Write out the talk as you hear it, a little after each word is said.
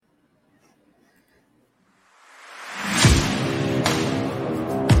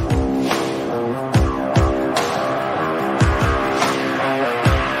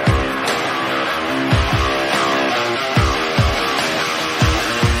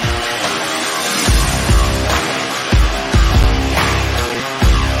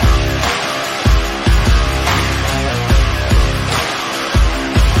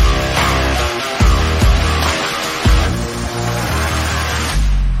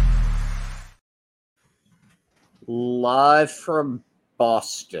Live from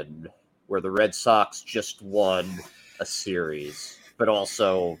Boston, where the Red Sox just won a series, but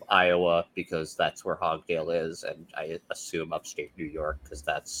also Iowa because that's where Hogdale is, and I assume upstate New York because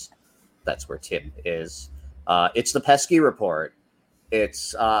that's where Tim is. It's the Pesky Report.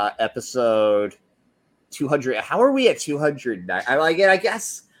 It's episode 200. How are we at 209?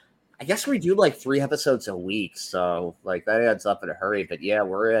 I guess we do like 3 episodes a week, so like that adds up in a hurry. But yeah,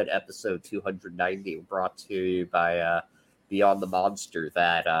 we're at episode 290, brought to you by Beyond the Monster,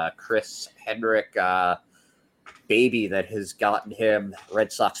 that Chris Henrik baby that has gotten him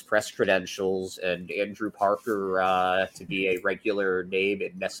Red Sox press credentials and Andrew Parker to be a regular name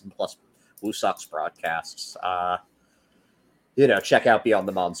in NESN Plus Blue Sox broadcasts. Check out Beyond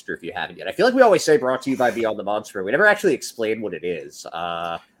the Monster if you haven't yet. I feel like we always say brought to you by Beyond the Monster. We never actually explain what it is.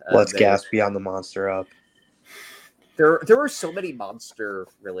 Let's gas Beyond the Monster up. There are so many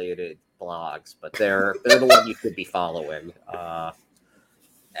monster-related blogs, but they're the one you could be following.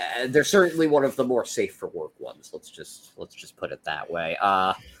 And they're certainly one of the more safe for work ones. Let's just put it that way.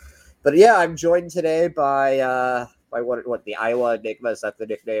 But yeah, I'm joined today by what the Iowa Enigma, is that the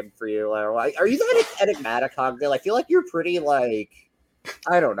nickname for you? Are you that enigmatic, Hogdale? I feel like you're pretty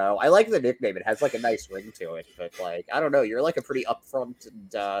I don't know. I like the nickname. It has like a nice ring to it, but I don't know. You're like a pretty upfront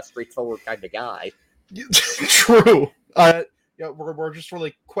and straightforward kind of guy. True. We're just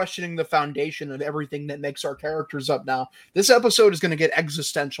really questioning the foundation of everything that makes our characters up now. This episode is going to get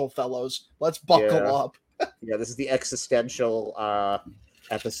existential, fellows. Let's buckle up. Yeah, this is the existential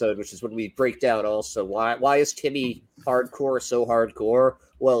episode, which is when we break down also why is Timmy hardcore so hardcore?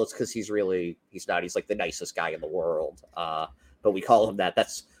 Well, it's because he's not. He's like the nicest guy in the world. But we call him that.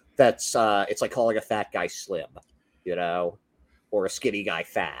 That's it's like calling a fat guy slim, or a skinny guy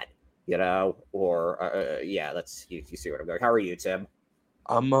fat, or that's you see what I'm going. How are you, Tim?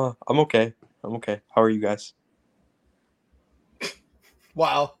 I'm okay. I'm okay. How are you guys?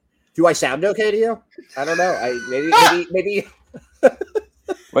 Wow. Do I sound okay to you? I don't know. Maybe.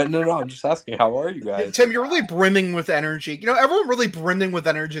 Wait, no, I'm just asking. How are you guys? Tim, you're really brimming with energy. Everyone really brimming with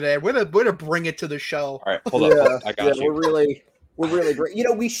energy today. Way to bring it to the show. All right, hold up. I got you. We're really great.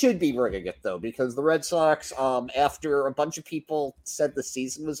 We should be bringing it though, because the Red Sox, after a bunch of people said the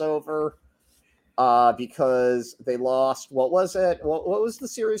season was over, because they lost. What was it? What was the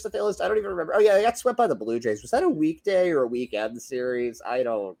series that they lost? I don't even remember. Oh yeah, they got swept by the Blue Jays. Was that a weekday or a weekend series? I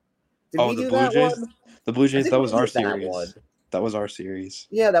don't. Did we do that one? The Blue Jays. That was our series. That was our series.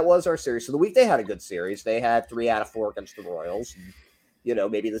 Yeah, that was our series. So the week they had a good series. They had 3 out of 4 against the Royals. And,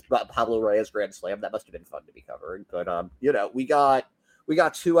 maybe this Pablo Reyes grand slam, that must have been fun to be covering. But we got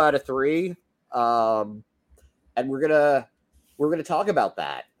 2 out of 3, and we're gonna talk about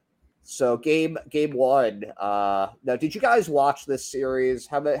that. So game 1. Now, did you guys watch this series?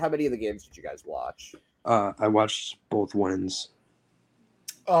 How many of the games did you guys watch? I watched both wins.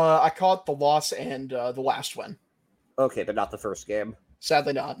 I caught the loss and the last win. Okay, but not the first game?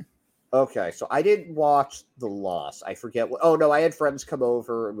 Sadly not. Okay, so I didn't watch the loss. I forget what... Oh, no, I had friends come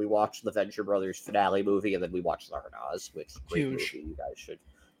over, and we watched the Venture Brothers finale movie, and then we watched Zarnaz, which great movie.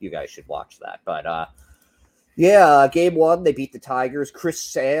 You guys should watch that. But, game 1, they beat the Tigers. Chris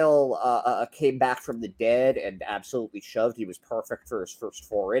Sale came back from the dead and absolutely shoved. He was perfect for his first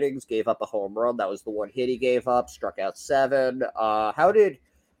 4 innings, gave up a home run. That was the one hit he gave up, struck out 7.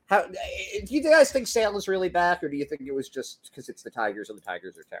 Do you guys think Sale is really back, or do you think it was just because it's the Tigers and the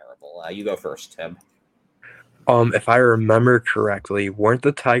Tigers are terrible? You go first, Tim. If I remember correctly, weren't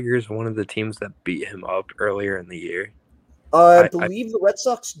the Tigers one of the teams that beat him up earlier in the year? I believe the Red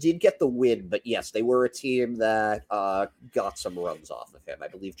Sox did get the win, but yes, they were a team that got some runs off of him. I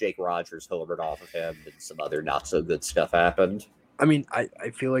believe Jake Rogers homered off of him, and some other not so good stuff happened. I mean,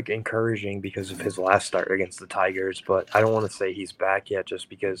 I feel like encouraging because of his last start against the Tigers, but I don't want to say he's back yet just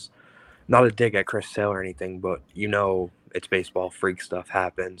because, not a dig at Chris Sale or anything, but it's baseball, freak stuff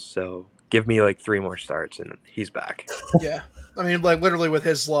happens. So give me 3 more starts and he's back. Yeah. I mean, literally with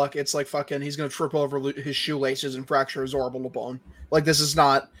his luck, it's fucking, he's going to trip over his shoelaces and fracture his orbital bone. It's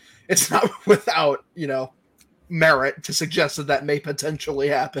not without, merit to suggest that may potentially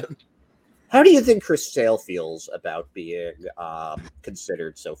happen. How do you think Chris Sale feels about being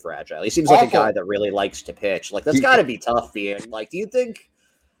considered so fragile? He seems like a guy that really likes to pitch. That's got to be tough being. Do you think...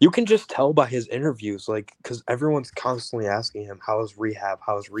 You can just tell by his interviews, because everyone's constantly asking him, how's rehab?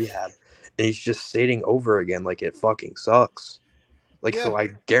 And he's just stating over again, it fucking sucks. So I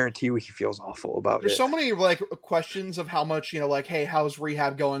guarantee you he feels awful about There's it. so many, questions of how much, hey, how's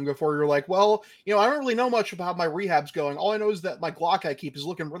rehab going? Before you're I don't really know much about how my rehab's going. All I know is that my Glock I keep is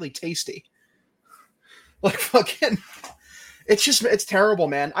looking really tasty. Fucking, it's terrible,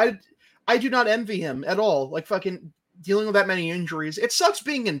 man. I I do not envy him at all. Like fucking dealing with that many injuries. It sucks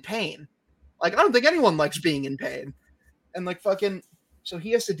being in pain. Like I don't think anyone likes being in pain. And like fucking so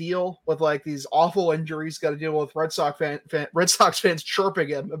he has to deal with like these awful injuries, got to deal with Red Sox fans chirping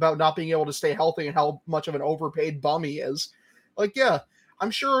him about not being able to stay healthy and how much of an overpaid bum he is. Like, yeah,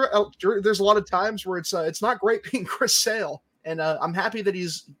 I'm sure there's a lot of times where it's not great being Chris Sale, and I'm happy that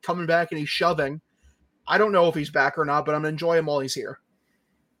he's coming back and he's shoving. I don't know if he's back or not, but I'm gonna enjoy him while he's here.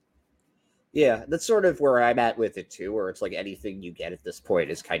 Yeah, that's sort of where I'm at with it too, where it's like anything you get at this point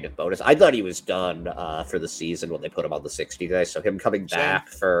is kind of bonus. I thought he was done for the season when they put him on the 60 day, so him coming back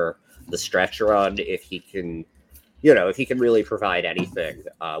for the stretch run, if he can, if he can really provide anything,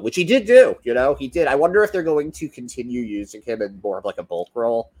 which he did do, he did. I wonder if they're going to continue using him in more of like a bulk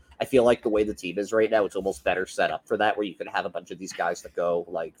role. I feel like the way the team is right now, it's almost better set up for that, where you can have a bunch of these guys that go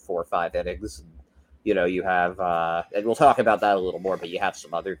like 4 or 5 innings. And, you have, and we'll talk about that a little more, but you have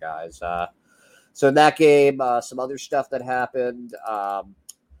some other guys. So in that game, some other stuff that happened.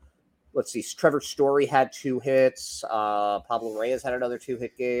 Let's see. Trevor Story had 2 hits. Pablo Reyes had another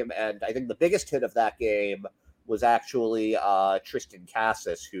 2-hit game. And I think the biggest hit of that game was actually Tristan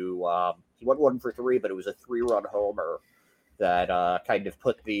Casas, who he went 1 for 3, but it was a 3-run homer that kind of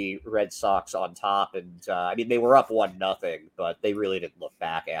put the Red Sox on top. And I mean, they were up 1-0, but they really didn't look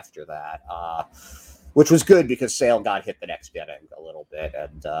back after that. Which was good because Sale got hit the next inning a little bit.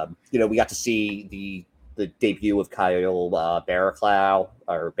 And, we got to see the debut of Kyle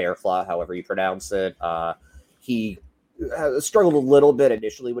Barraclough, however you pronounce it. He struggled a little bit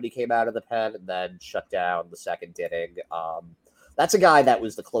initially when he came out of the pen and then shut down the second inning. That's a guy that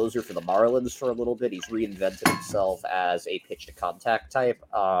was the closer for the Marlins for a little bit. He's reinvented himself as a pitch-to-contact type.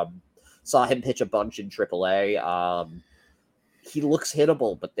 Saw him pitch a bunch in AAA. He looks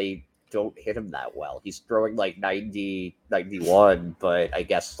hittable, but they don't hit him that well. He's throwing like 90, 91, but I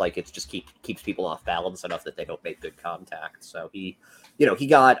guess like it just keeps people off balance enough that they don't make good contact. So he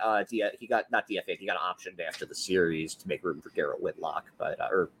got not DFA, he got optioned after the series to make room for Garrett Whitlock, but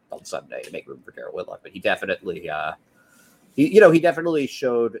or on Sunday to make room for Garrett Whitlock. But he definitely he definitely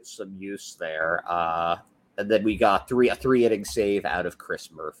showed some use there. And then we got a 3-inning save out of Chris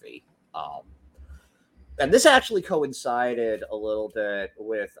Murphy. And this actually coincided a little bit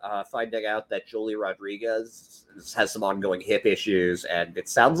with finding out that Joely Rodriguez has some ongoing hip issues, and it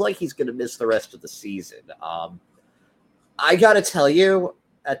sounds like he's going to miss the rest of the season. I got to tell you,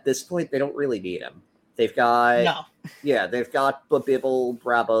 at this point, they don't really need him. They've got Babibble,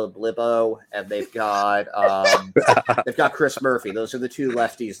 Braba, Blibbo, and they've got Chris Murphy. Those are the 2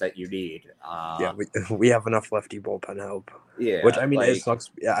 lefties that you need. We have enough lefty bullpen help. Yeah, which I mean, it sucks.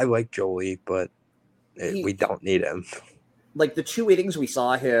 Yeah, I like Joely, but we don't need him. Like the 2 innings we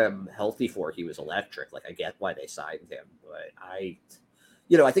saw him healthy for, he was electric. Like I get why they signed him, but I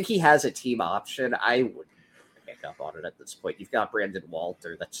think he has a team option. I wouldn't pick up on it at this point. You've got Brandon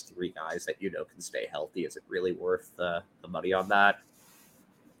Walter. That's 3 guys that can stay healthy. Is it really worth the money on that?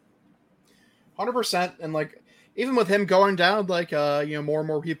 100%. And like even with him going down, like more and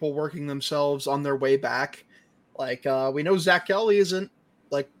more people working themselves on their way back. Like we know Zach Kelly isn't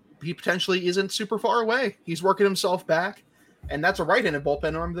like. He potentially isn't super far away. He's working himself back, and that's a right-handed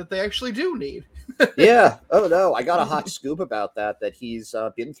bullpen arm that they actually do need. Yeah. Oh no, I got a hot scoop about that he's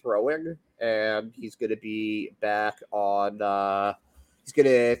been throwing, and he's going to be back on.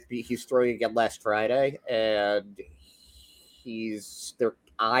 He's throwing again last Friday, and they're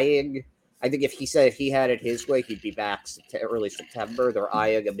eyeing. I think if he had it his way, he'd be back early September. They're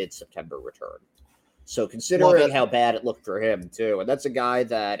eyeing a mid-September return. So considering how bad it looked for him too, and that's a guy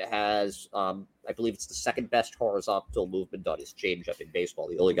that has, I believe it's the second best horizontal movement on his changeup in baseball.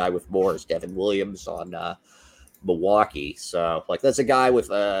 The only guy with more is Devin Williams on Milwaukee. So like that's a guy with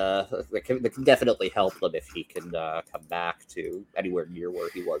that can definitely help them if he can come back to anywhere near where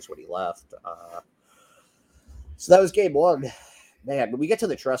he was when he left. So that was game 1. Man, when we get to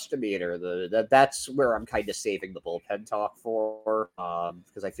the trust-o-meter, that's where I'm kind of saving the bullpen talk for,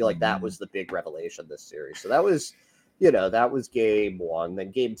 because I feel like that was the big revelation this series. So that was, that was game 1.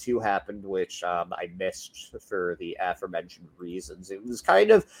 Then game 2 happened, which I missed for the aforementioned reasons. It was kind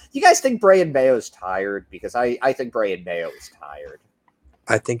of, you guys think Brayan Bello's tired? Because I think Brayan Bello is tired.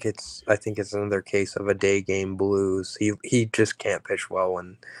 I think it's another case of a day game blues. He just can't pitch well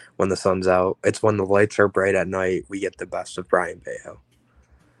when the sun's out. It's when the lights are bright at night we get the best of Brayan Bello.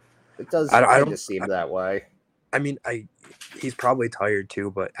 It does kind of seem that way. I mean, he's probably tired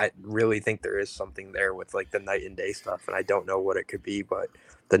too, but I really think there is something there with like the night and day stuff, and I don't know what it could be, but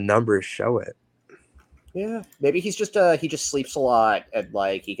the numbers show it. Yeah, maybe he's just he just sleeps a lot and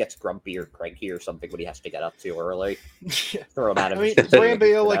like he gets grumpy or cranky or something when he has to get up too early. Yeah. Throw him out I of mean, his game, Brambilla,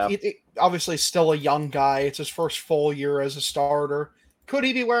 you like, know? obviously still a young guy. It's his first full year as a starter. Could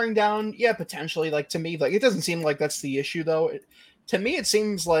he be wearing down? Yeah, potentially. Like, to me, like, it doesn't seem like that's the issue, though. To me, it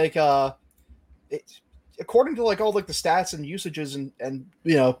seems like, it, according to, like, all, like, the stats and usages and,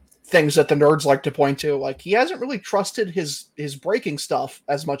 things that the nerds like to point to, like, he hasn't really trusted his breaking stuff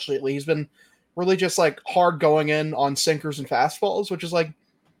as much lately. He's been really just, like, hard going in on sinkers and fastballs, which is, like,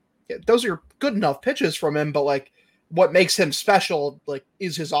 those are good enough pitches from him, but like what makes him special, like,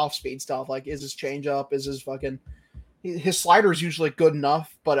 is his off speed stuff. Like, is his changeup, is his slider is usually good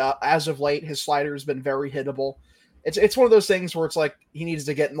enough, but as of late, his slider has been very hittable. It's one of those things where it's like he needs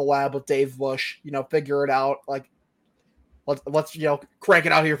to get in the lab with Dave Bush, figure it out. Like, let's crank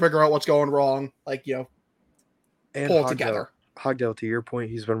it out here, figure out what's going wrong. Like, And pull it together. Hogdale, to your point,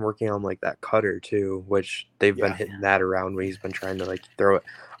 he's been working on like that cutter too, which they've been hitting that around when he's been trying to like throw it.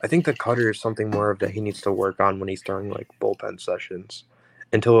 I think the cutter is something more of that he needs to work on when he's throwing like bullpen sessions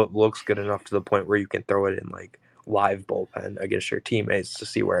until it looks good enough to the point where you can throw it in like live bullpen against your teammates to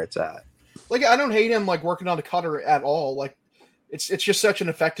see where it's at. Like, I don't hate him like working on the cutter at all. Like, it's just such an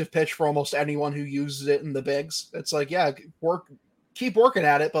effective pitch for almost anyone who uses it in the bigs. It's like, yeah, keep working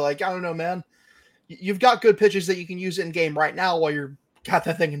at it, but like, I don't know, man. You've got good pitches that you can use in game right now while you're got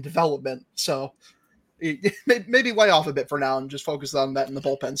that thing in development. So maybe way off a bit for now and just focus on that in the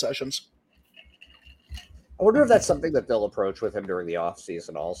bullpen sessions. I wonder if that's something that they'll approach with him during the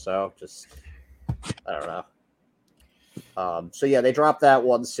offseason also. Just, I don't know. So yeah, they dropped that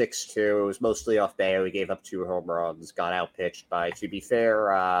 1-6-2. It was mostly off Bayo. He gave up 2 home runs, got outpitched by, to be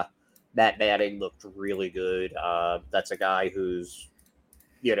fair, Matt Manning looked really good. That's a guy who's,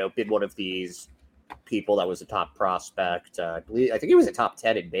 been one of these people that was a top prospect. I think he was a top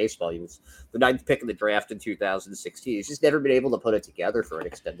 10 in baseball. He was the 9th pick in the draft in 2016. He's just never been able to put it together for an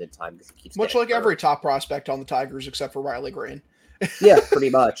extended time because he keeps much like every top prospect on the Tigers except for Riley Green. Yeah, pretty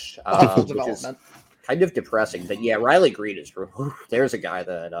much. Development. Kind of depressing, but yeah, Riley Green is. There's a guy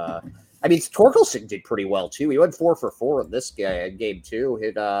that. Torkelson did pretty well too. He went 4 for 4 in this game 2.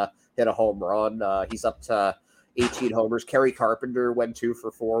 Hit a home run. He's up to 18 homers. Kerry Carpenter went 2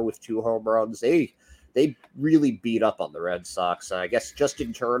 for 4 with 2 home runs. They really beat up on the Red Sox. I guess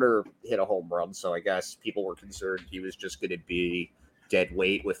Justin Turner hit a home run, so I guess people were concerned he was just going to be dead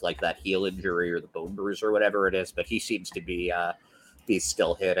weight with like that heel injury or the bone bruise or whatever it is. But he seems to be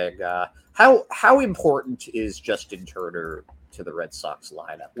still hitting. How important is Justin Turner to the Red Sox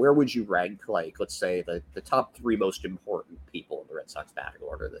lineup? Where would you rank, like, let's say the top 3 most important people in the Red Sox batting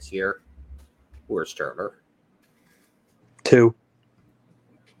order this year? Where's Turner? 2.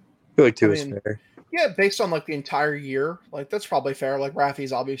 I feel like 2 is fair. Yeah, based on like the entire year, like that's probably fair. Like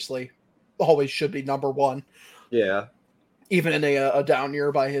Rafi's obviously always should be number 1. Yeah. Even in a down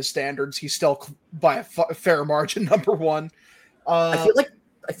year by his standards, he's still by a fair margin number 1. I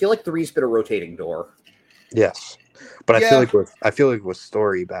feel like 3's been a rotating door. Yes, but I feel like with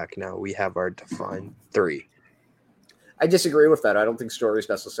Story back now, we have our defined 3. I disagree with that. I don't think Story's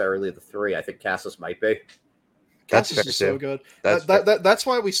necessarily the 3. I think Cassis might be. Cassis is so good. That's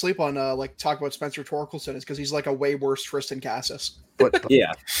why we sleep on talk about Spencer Torkelson, is because he's like a way worse Tristan Cassis. But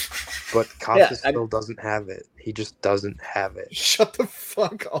yeah, but Cassis still doesn't have it. He just doesn't have it. Shut the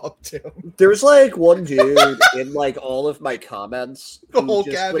fuck up, dude. There's like one dude in like all of my comments.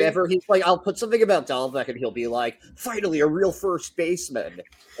 Whenever he's like, I'll put something about Dalbec and he'll be like, finally a real first baseman.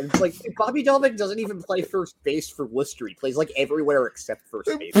 And it's like, Bobby Dalbec doesn't even play first base for Worcester. He plays like everywhere except first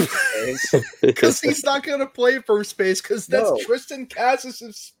base. Because he's not going to play first base because that's Tristan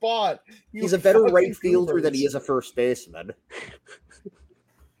Cassis' spot. He's a better right fielder than he is a first baseman.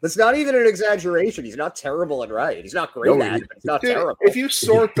 That's not even an exaggeration. He's not terrible and right. He's not great at it, but he's not terrible. If you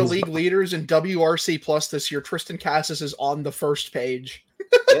sort the league leaders in WRC Plus this year, Tristan Cassis is on the first page.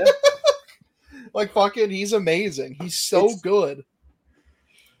 Yeah. Like, fucking, he's amazing. He's so good.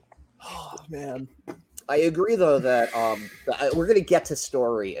 Oh, man. I agree, though, that we're going to get to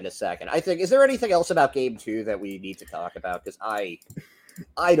Story in a second. I think, is there anything else about Game 2 that we need to talk about? Because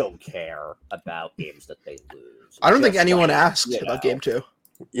I don't care about games that they lose. I don't think anyone asked about Game 2.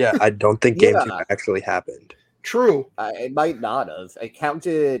 Yeah, I don't think Game 2 actually happened. True. It might not have. It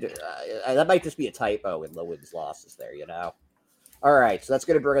counted. That might just be a typo in the wins losses there, All right, so that's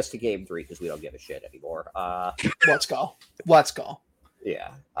going to bring us to Game 3 because we don't give a shit anymore. Let's go. Yeah.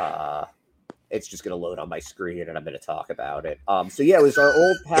 It's just going to load on my screen and I'm going to talk about it. So yeah, it was our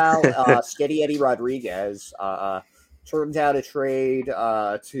old pal, Steady Eddie Rodriguez, turned down a trade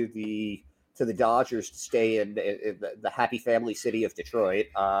to the Dodgers to stay in the happy family city of Detroit.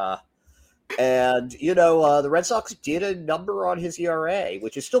 And, the Red Sox did a number on his ERA,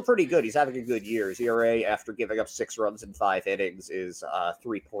 which is still pretty good. He's having a good year. His ERA, after giving up 6 runs in 5 innings, is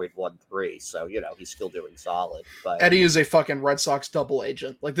 3.13. So, he's still doing solid. But Eddie is a fucking Red Sox double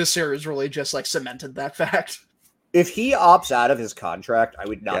agent. Like, this series really just, like, cemented that fact. if he opts out of his contract, I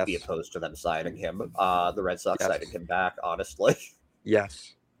would not be Yes. opposed to them signing him. The Red Sox signing him back, honestly.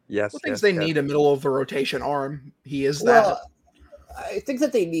 Yes. Yes. Well, things they need a middle of the rotation arm. He is that. Well, I think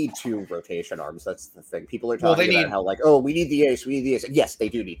that they need 2 rotation arms. That's the thing. People are talking about how, like, oh, we need the ace. We need the ace. Yes, they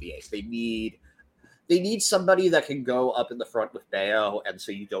do need the ace. They need somebody that can go up in the front with Bayo, and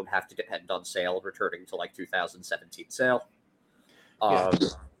so you don't have to depend on Sale returning to, like, 2017 Sale.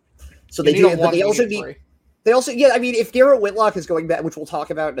 So they do, but they also need. They also, I mean, if Garrett Whitlock is going back, which we'll talk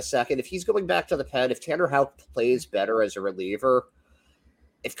about in a second, if he's going back to the pen, if Tanner Houck plays better as a reliever,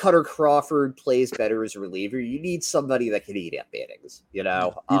 if Cutter Crawford plays better as a reliever, you need somebody that can eat up innings,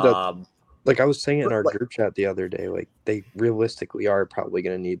 Like I was saying in our group chat the other day, like they realistically are probably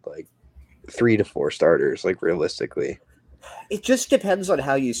going to need like 3 to 4 starters, like realistically. It just depends on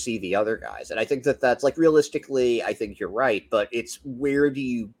how you see the other guys. And I think that's like realistically, I think you're right, but it's where do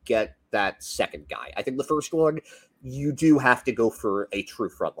you get that second guy? I think the first one, you do have to go for a true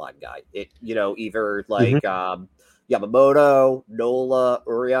frontline guy. Either like Yamamoto, Nola,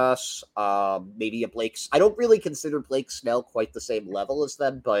 Urias, maybe a Blake. I don't really consider Blake Snell quite the same level as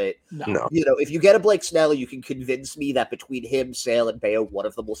them, but No. If you get a Blake Snell, you can convince me that between him, Sale, and Bayo, one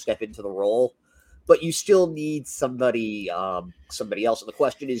of them will step into the role. But you still need somebody else. And the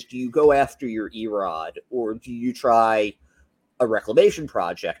question is, do you go after your Erod, or do you try a reclamation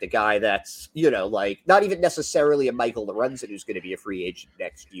project, a guy that's, like not even necessarily a Michael Lorenzen who's going to be a free agent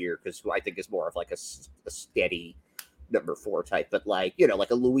next year, because who I think is more of like a steady number 4 type, but like,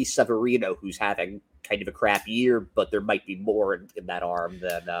 like a Luis Severino who's having kind of a crap year, but there might be more in that arm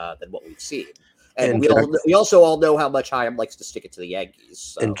than what we've seen. And we also all know how much Chaim likes to stick it to the Yankees.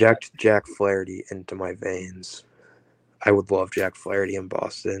 So. Inject Jack Flaherty into my veins. I would love Jack Flaherty in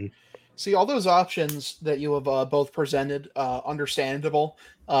Boston. See, all those options that you have both presented, understandable,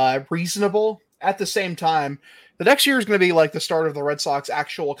 reasonable. At the same time, the next year is going to be like the start of the Red Sox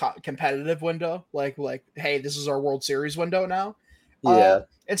actual competitive window. Like, hey, this is our World Series window now. Yeah.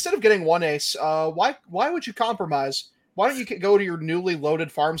 Instead of getting one ace, why would you compromise? Why don't you go to your newly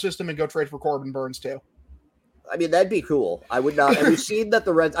loaded farm system and go trade for Corbin Burns too? I mean, that'd be cool. I would not. And we've seen that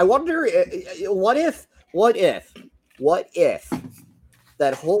the Reds. I wonder, what if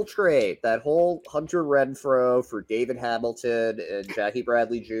that whole trade, that whole Hunter Renfroe for David Hamilton and Jackie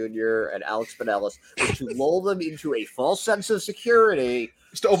Bradley Jr. and Alex Pinellas was to lull them into a false sense of security,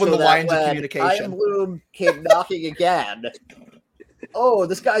 just to open the lines of communication. Chaim Bloom came knocking again. Oh,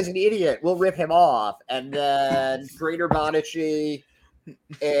 this guy's an idiot. We'll rip him off. And then Greater Bonici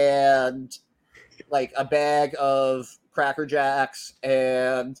and like a bag of Cracker Jacks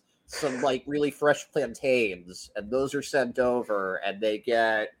and some like really fresh plantains. And those are sent over and they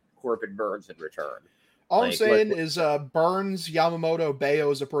get Corbin Burns in return. All I'm saying is Burns, Yamamoto,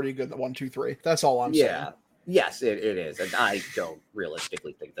 Bayo is a pretty good 1, 2, 3. That's all I'm saying. Yes, it is, and I don't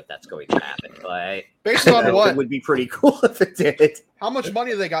realistically think that that's going to happen. But based on what, it would be pretty cool if it did. How much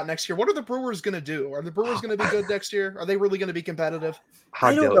money do they got next year? What are the Brewers going to do? Are the Brewers going to be good next year? Are they really going to be competitive?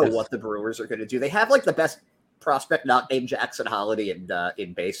 I don't know what the Brewers are going to do. They have like the best prospect not named Jackson Holiday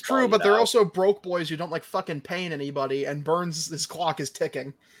in baseball. True, but they're also broke boys who don't like fucking paying anybody, and Burns' his clock is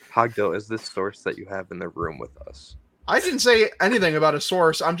ticking. Hogdale, is this source that you have in the room with us? I didn't say anything about a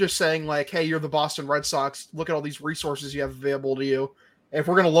source. I'm just saying, like, hey, you're the Boston Red Sox. Look at all these resources you have available to you. If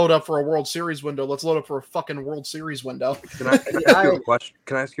we're going to load up for a World Series window, let's load up for a fucking World Series window. Can I ask you a question?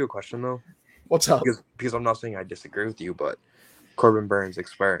 Can I ask you a question, though? What's up? Because I'm not saying I disagree with you, but Corbin Burns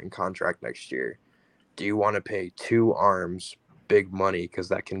expiring contract next year. Do you want to pay 2 arms big money? Because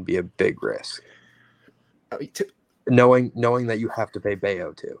that can be a big risk. Knowing that you have to pay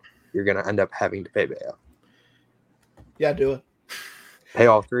Bayo, too. You're going to end up having to pay Bayo. Yeah, do it. Pay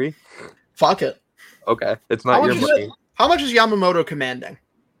all 3? Fuck it. Okay. It's not your money. How much is Yamamoto commanding?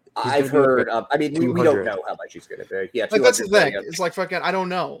 I've heard. I mean, we don't know how much he's going to pay. Yeah, like, that's the thing. It's like fucking. I don't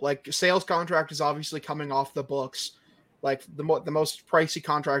know. Like, Sale's contract is obviously coming off the books. Like the most pricey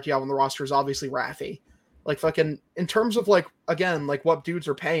contract you have on the roster is obviously Raffy. Like fucking in terms of like again like what dudes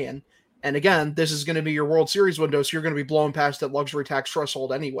are paying. And again, this is going to be your World Series window, so you're going to be blowing past that luxury tax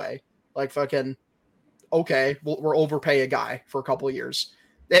threshold anyway. Like fucking. Okay, we'll overpay a guy for a couple of years.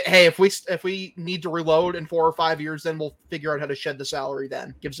 Hey, if we need to reload in 4 or 5 years, then we'll figure out how to shed the salary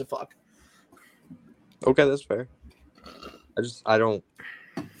then. Gives a fuck. Okay, that's fair. I don't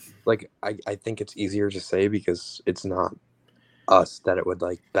like I think it's easier to say because it's not us that it would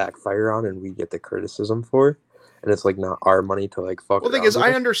like backfire on, and we get the criticism for. And it's like not our money to like fuck. Well, the thing around is, with I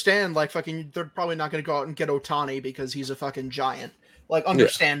it. understand, like, fucking, they're probably not going to go out and get Otani because he's a fucking giant. Like,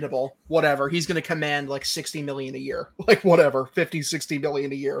 understandable, whatever. He's going to command like 60 million a year, like whatever, 50, 60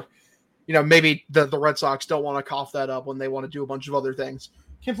 million a year. You know, maybe the Red Sox don't want to cough that up when they want to do a bunch of other things.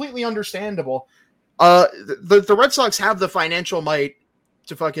 Completely understandable. The Red Sox have the financial might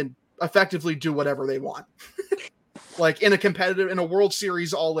to fucking effectively do whatever they want. Like in a World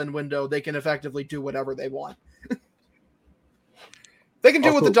Series all-in window, they can effectively do whatever they want. They can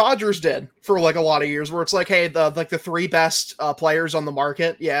do what the Dodgers did for like a lot of years, where it's like, hey, the three best players on the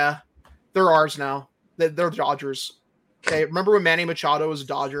market, yeah, they're ours now. They're Dodgers. Okay, remember when Manny Machado was a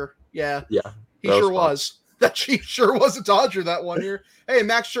Dodger? Yeah, he sure was. That he sure was a Dodger that one year. Hey,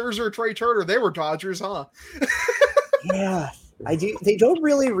 Max Scherzer, Trey Turner, they were Dodgers, huh? Yeah, I do. They don't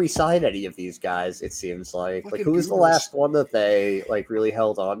really re-sign any of these guys. It seems like who was the last one that they like really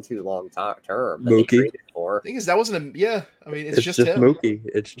held on to long term? That Mookie. they traded for. The thing is, that wasn't a. Yeah, I mean, it's just him. Mookie.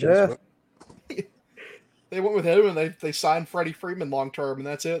 It's just. Yeah. They went with him and they signed Freddie Freeman long term, and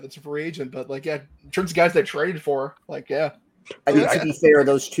that's it. That's a free agent. But like, yeah, in terms of guys they traded for, like, yeah. I mean, to be fair,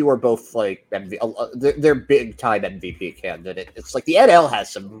 those two are both like they're big time MVP candidates. It's like the NL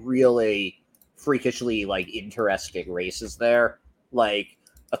has some really freakishly like interesting races there, like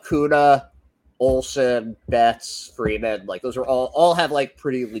Acuna, Olsen, Betts, Freeman. Like those are all have like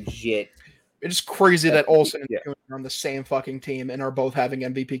pretty legit. It's crazy that Olsen and Acuna are on the same fucking team and are both having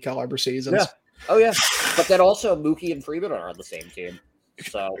MVP caliber seasons. Yeah. Oh yeah, but then also Mookie and Freeman are on the same team.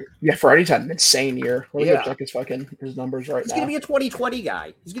 So yeah, Freddie's had an insane year. Let me go check his numbers right now. He's gonna be a 2020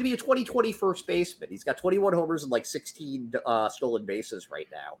 guy. He's gonna be a 2020 first baseman. He's got 21 homers and like 16 stolen bases right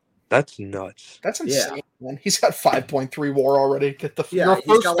now. That's nuts. That's insane, man. He's got 5.3 WAR already. Get the your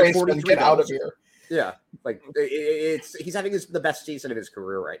first baseman, get out of here. Yeah, like he's having the best season of his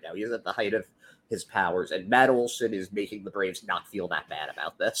career right now. He's at the height of his powers, and Matt Olson is making the Braves not feel that bad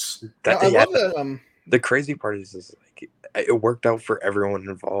about this. I love that. The crazy part is like it worked out for everyone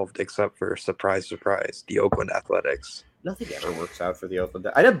involved except for surprise, the Oakland Athletics. Nothing ever works out for the Oakland.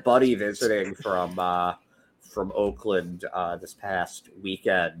 I had a buddy visiting from Oakland this past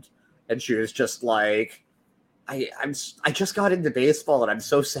weekend, and she was just like, I just got into baseball, and I'm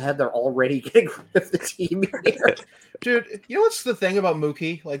so sad they're already getting rid of the team here. Dude, you know what's the thing about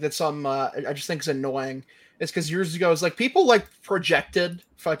Mookie? Like that's I just think is annoying. It's because years ago, it's like people like projected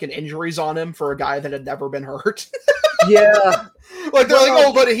fucking injuries on him for a guy that had never been hurt. Yeah. Like they're like,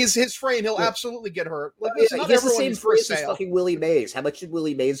 oh, but his frame, he'll absolutely get hurt. Like he has the same phrase as fucking Willie Mays. How much did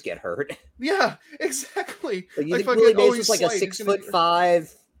Willie Mays get hurt? Yeah, exactly. Like, you think Willie Mays was like a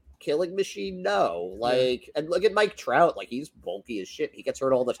 6'5" killing machine? No. Like, and look at Mike Trout. Like, he's bulky as shit. He gets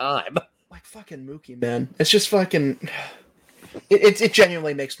hurt all the time. Like fucking Mookie, man. It's just fucking. It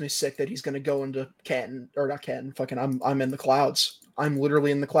genuinely makes me sick that he's going to go into Canton or not Canton. Fucking, I'm in the clouds. I'm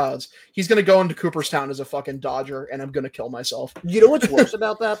literally in the clouds. He's going to go into Cooperstown as a fucking Dodger, and I'm going to kill myself. You know what's worse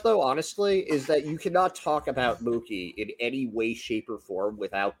about that, though, honestly, is that you cannot talk about Mookie in any way, shape, or form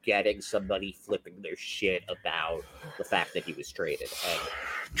without getting somebody flipping their shit about the fact that he was traded. And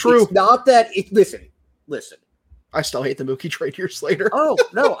true. It's not that. Listen. I still hate the Mookie trade years later. Oh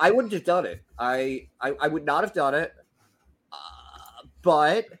no, I wouldn't have done it. I would not have done it.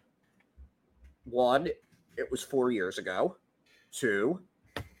 But 1, it was 4 years ago. 2,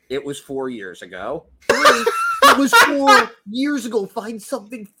 it was 4 years ago. 3, it was 4 years ago. Find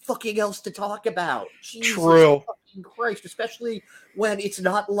something fucking else to talk about. Jesus True. Fucking Christ, especially when it's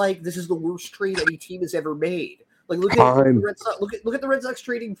not like this is the worst trade any team has ever made. Like look at the Red Sox. Look at the Red Sox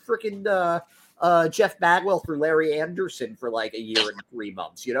trading freaking Jeff Bagwell for Larry Anderson for like a year and 3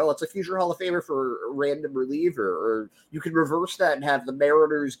 months. You know, it's a future Hall of Famer for a random reliever. Or you can reverse that and have the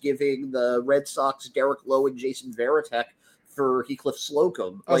Mariners giving the Red Sox Derek Lowe and Jason Varitek for Heathcliff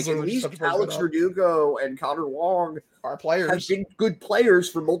Slocum. Like at least Alex Verdugo and Connor Wong are players. Have been good players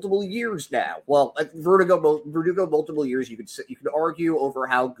for multiple years now. Well, Verdugo multiple years. You could argue over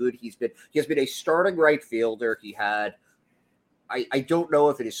how good he's been. He has been a starting right fielder. He had. I don't know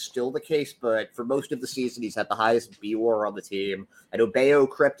if it is still the case, but for most of the season, he's had the highest BWAR on the team. I know Bayo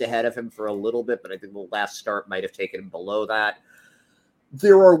crept ahead of him for a little bit, but I think the last start might have taken him below that.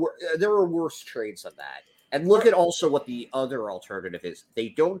 There are worse trades than that. And look at also what the other alternative is. They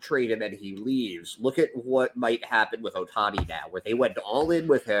don't trade him and he leaves. Look at what might happen with Otani now, where they went all in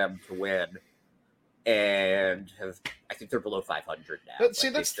with him to win. And I think they're below 500 now. But see,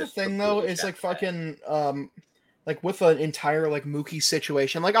 that's the thing, though, is like fucking... like with an entire like Mookie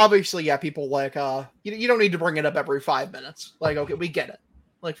situation, like obviously, yeah, people like you don't need to bring it up every 5 minutes. Like, okay, we get it.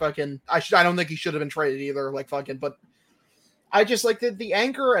 Like fucking, I don't think he should have been traded either. Like fucking, but I just like the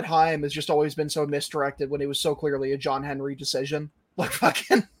anchor at Heim has just always been so misdirected when it was so clearly a John Henry decision. Like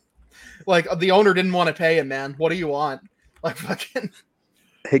fucking, like the owner didn't want to pay him, man. What do you want? Like fucking.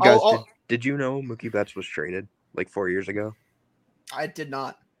 Hey guys, did you know Mookie Betts was traded like 4 years ago? I did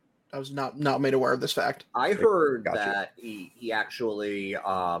not. I was not made aware of this fact. I heard Gotcha. that he actually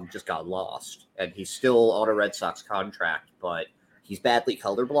just got lost, and he's still on a Red Sox contract, but he's badly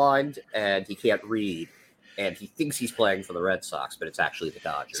colorblind and he can't read, and he thinks he's playing for the Red Sox, but it's actually the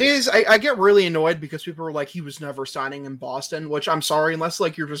Dodgers. See, I get really annoyed because people are like, he was never signing in Boston, which I'm sorry, unless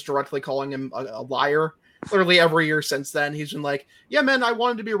like you're just directly calling him a liar. Literally every year since then, he's been like, yeah, man, I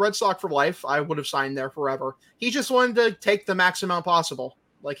wanted to be a Red Sox for life. I would have signed there forever. He just wanted to take the max amount possible.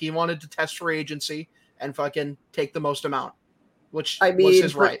 Like, he wanted to test free agency and fucking take the most amount, which was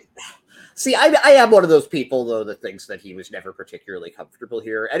his right. See, I am one of those people, though, that thinks that he was never particularly comfortable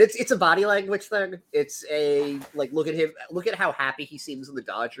here. And it's a body language thing. It's a, like, look at him. Look at how happy he seems in the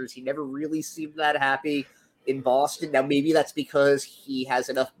Dodgers. He never really seemed that happy in Boston. Now, maybe that's because he has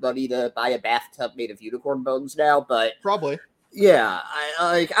enough money to buy a bathtub made of unicorn bones now, but Probably. yeah,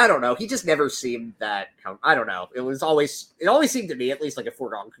 I don't know. He just never seemed that. I don't know. It always seemed to me, at least, like a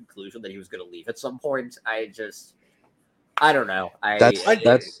foregone conclusion that he was going to leave at some point. I don't know. That's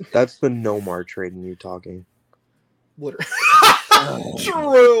the Nomar trade in you talking. Literally.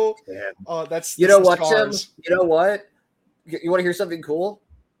 True. That's you know what, Tim? You know what? You want to hear something cool?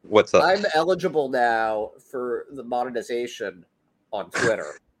 What's up? I'm eligible now for the monetization on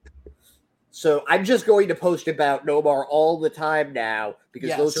Twitter. So I'm just going to post about Nomar all the time now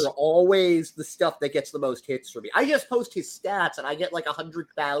because those are always the stuff that gets the most hits for me. I just post his stats and I get like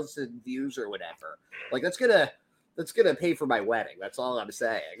 100,000 views or whatever. Like that's gonna pay for my wedding. That's all I'm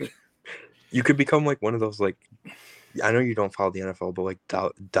saying. You could become like one of those, like, I know you don't follow the NFL, but like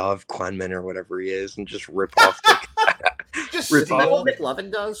Dov Klenman or whatever he is, and just rip off. Just Is that what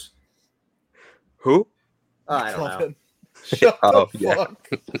McLovin does? Who? I don't know. Shut Oh, the yeah. fuck.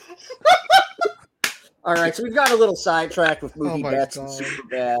 All right, so we've got a little sidetracked with Mookie my Betts and God.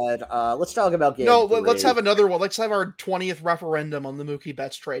 Superbad. Let's talk about game No, three. let's have another one. Let's have our 20th referendum on the Mookie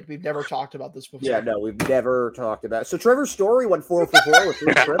Betts trade. We've never talked about this before. Yeah, no, we've never talked about it. So Trevor Story went 4 for 4 with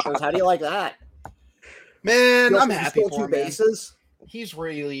 3 triples. How do you like that? Man, I'm He happy stole for 2 him, man. bases. He's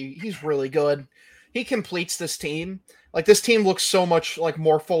really good. He completes this team. Like, this team looks so much like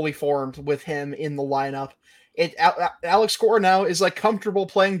more fully formed with him in the lineup. Alex Cora now is like comfortable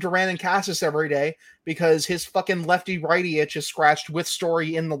playing Duran and Cassis every day because his fucking lefty righty itch is scratched with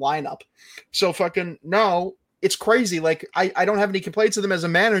Story in the lineup. So fucking no, it's crazy. Like, I don't have any complaints with him as a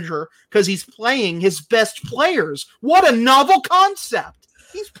manager because he's playing his best players. What a novel concept!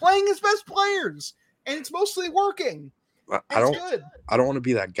 He's playing his best players, and it's mostly working. I don't want to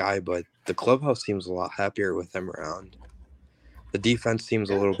be that guy, but the clubhouse seems a lot happier with him around. The defense seems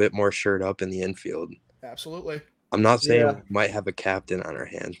a little bit more shored up in the infield. Absolutely. I'm not saying we might have a captain on our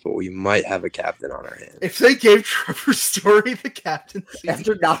hands, but we might have a captain on our hands. If they gave Trevor Story the captaincy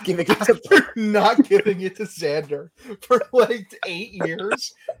After not giving it to Xander for like 8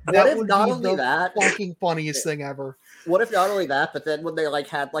 years, that would not be only the that- fucking funniest thing ever. What if not only that, but then when they like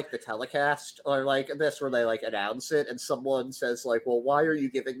had like the telecast or like this where they like announce it and someone says like, well, why are you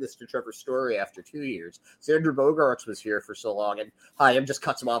giving this to Trevor Story after 2 years? Xander Bogaerts was here for so long, and Chaim just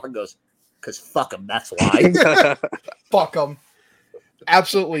cuts him off and goes, because fuck him, that's why. Fuck them.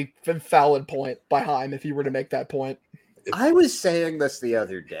 Absolutely valid point by Heim if you were to make that point. I was saying this the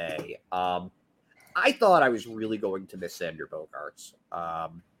other day. I thought I was really going to miss Xander Bogaerts.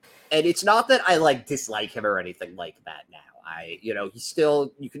 And it's not that I like dislike him or anything like that now. He's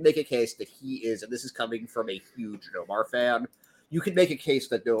still, you can make a case that he is, and this is coming from a huge Nomar fan, you can make a case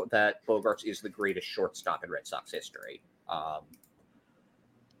that Bogaerts is the greatest shortstop in Red Sox history.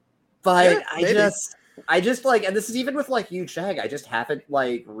 But yeah, I just like, and this is even with like Yu Chang, I just haven't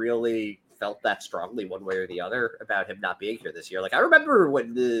like really felt that strongly one way or the other about him not being here this year. Like I remember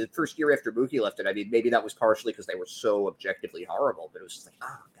when the first year after Mookie left, and I mean maybe that was partially because they were so objectively horrible, but it was just like,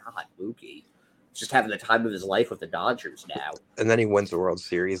 oh god, Mookie, he's just having the time of his life with the Dodgers now. And then he wins the World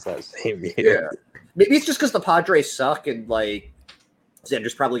Series that same year. Yeah. Maybe it's just because the Padres suck and like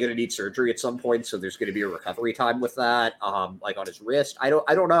Xander's probably going to need surgery at some point, so there's going to be a recovery time with that, like on his wrist. I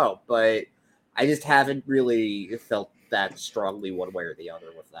don't know, but I just haven't really felt that strongly one way or the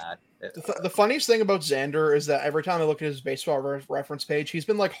other with that. The funniest thing about Xander is that every time I look at his baseball reference page, he's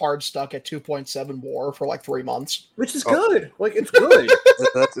been like hard stuck at 2.7 WAR for like 3 months. Which is good. Like, it's good.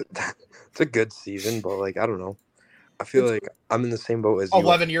 That's a good season, but like I don't know. I feel like I'm in the same boat as you.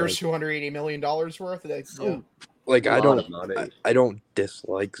 11 years, $280 million worth. Like A I lot of don't money. I don't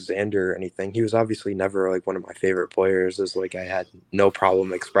dislike Xander or anything. He was obviously never like one of my favorite players. Is like I had no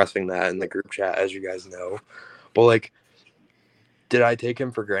problem expressing that in the group chat, as you guys know. But like, did I take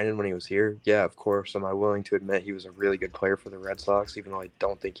him for granted when he was here? Yeah, of course. Am I willing to admit he was a really good player for the Red Sox, even though I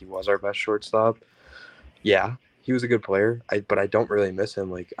don't think he was our best shortstop? Yeah, he was a good player. But I don't really miss him.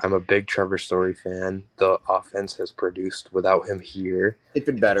 Like I'm a big Trevor Story fan. The offense has produced without him here, It's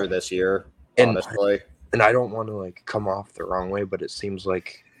been better this year, and honestly. and I don't want to like come off the wrong way, but it seems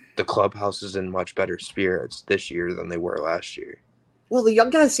like the clubhouse is in much better spirits this year than they were last year. Well, the young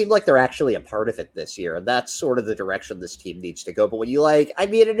guys seem like they're actually a part of it this year, and that's sort of the direction this team needs to go. But when you like, I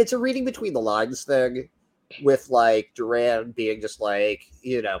mean, and it's a reading between the lines thing with like Duran being just like,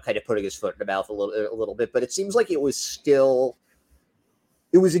 kind of putting his foot in the mouth a little bit, but it seems like it was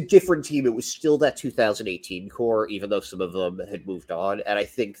a different team. It was still that 2018 core, even though some of them had moved on. And I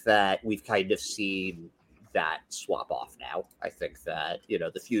think that we've kind of seen that swap off now. I think that,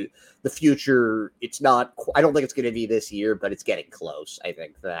 the future, it's not, I don't think it's going to be this year, but it's getting close. I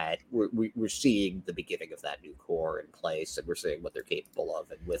think that we're seeing the beginning of that new core in place, and we're seeing what they're capable of.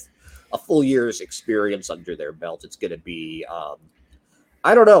 And with a full year's experience under their belt, it's going to be,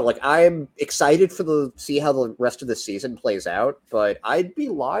 I don't know. Like, I'm excited for see how the rest of the season plays out, but I'd be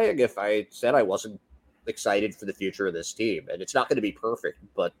lying if I said I wasn't excited for the future of this team. And it's not going to be perfect,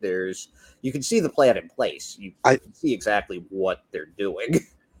 but you can see the plan in place. You can see exactly what they're doing.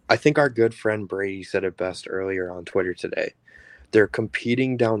 I think our good friend Brady said it best earlier on Twitter today. They're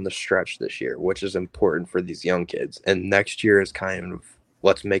competing down the stretch this year, which is important for these young kids. And next year is kind of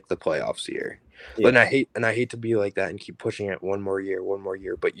let's make the playoffs year. Yeah. And I hate to be like that and keep pushing it one more year,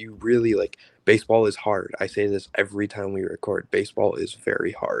 but you really like baseball is hard. I say this every time we record. Baseball is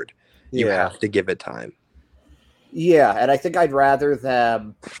very hard. You have to give it time. Yeah, and I think I'd rather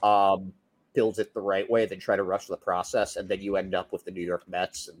them build it the right way than try to rush the process, and then you end up with the New York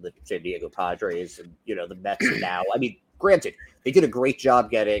Mets and the San Diego Padres and the Mets now. I mean, granted, they did a great job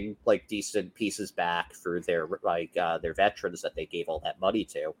getting like decent pieces back for their their veterans that they gave all that money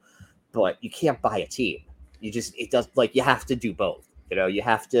to. But you can't buy a team. You have to do both. You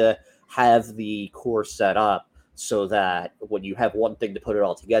have to have the core set up so that when you have one thing to put it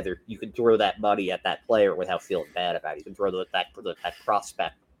all together, you can throw that money at that player without feeling bad about it. You can throw that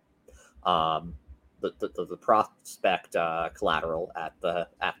prospect, the prospect collateral at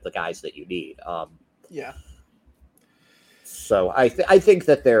the guys that you need. Yeah. So I think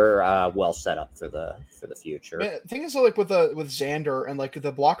that they're well set up for the future. Man, the thing is, like with Xander and like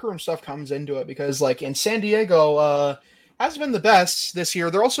the blocker room stuff comes into it because like in San Diego has been the best this year.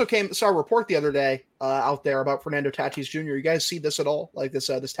 There also saw a report the other day out there about Fernando Tatis Jr. You guys see this at all? Like this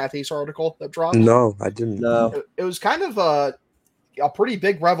Tatis article that dropped? No, I didn't. No. It was kind of a pretty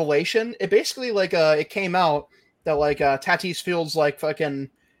big revelation. It basically it came out that Tatis feels like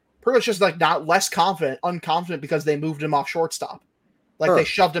fucking pretty much just like not unconfident because they moved him off shortstop. Like they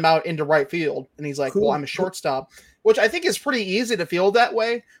shoved him out into right field, and he's like, "Well, I'm a shortstop," which I think is pretty easy to feel that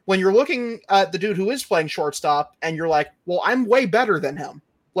way when you're looking at the dude who is playing shortstop, and you're like, "Well, I'm way better than him,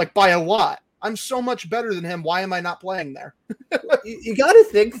 like by a lot. I'm so much better than him. Why am I not playing there?" You got to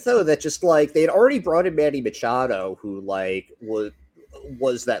think though that just like they had already brought in Manny Machado, who like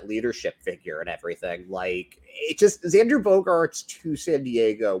was that leadership figure and everything. Like it just Xander Bogaerts to San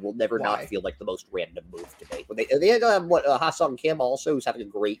Diego will never not feel like the most random move to make. When they had Ha-Seong Kim also, who's having a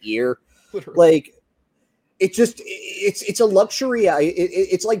great year. Literally. Like it's a luxury.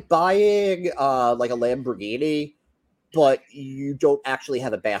 It's like buying like a Lamborghini, but you don't actually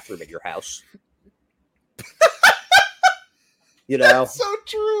have a bathroom in your house. That's so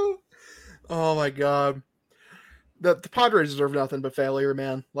true. Oh my god. The Padres deserve nothing but failure,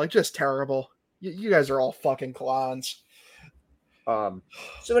 man. Like, just terrible. You guys are all fucking clowns. So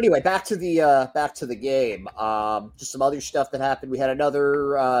anyway, back to the game. Just some other stuff that happened. We had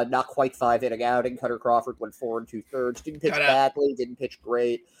another not quite 5-inning outing. Cutter Crawford went 4 2/3. Didn't pitch badly. Didn't pitch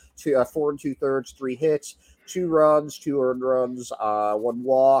great. 4 2/3, 3 hits, 2 runs, 2 earned runs, 1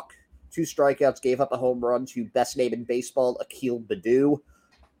 walk, 2 strikeouts. Gave up a home run to best name in baseball, Akil Baddoo.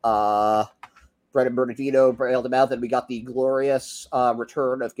 Brennan Bernardino bailed him out. Then we got the glorious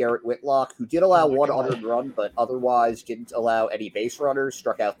return of Garrett Whitlock, who did allow 1 unearned run, but otherwise didn't allow any base runners.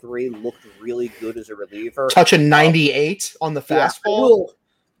 Struck out 3, looked really good as a reliever. Touching 98 on the fastball. Yeah,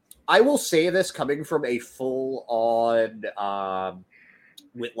 I will say this coming from a full-on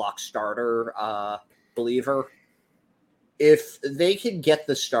Whitlock starter believer. If they can get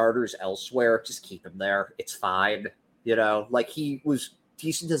the starters elsewhere, just keep him there. It's fine. Like he was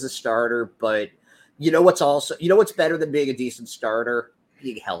decent as a starter, but what's better than being a decent starter?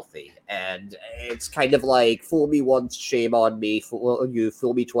 being healthy, and it's kind of like fool me once, shame on me. Fool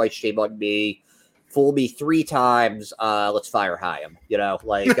me twice, shame on me. Fool me 3 times, let's fire Hyam.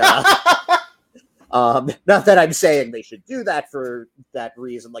 Not that I'm saying they should do that for that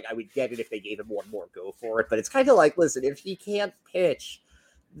reason. Like, I would get it if they gave him one more go for it, but it's kind of like, listen, if he can't pitch,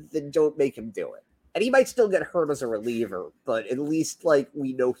 then don't make him do it. And he might still get hurt as a reliever, but at least, like,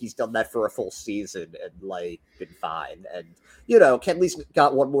 we know he's done that for a full season and, like, been fine. And, Kenley's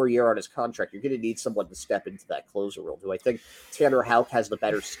got one more year on his contract. You're going to need someone to step into that closer role. Do I think Tanner Houck has the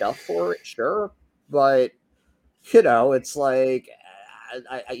better stuff for it? Sure. But, it's like,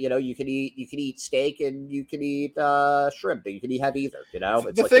 you can eat steak and you can eat shrimp. You can have either.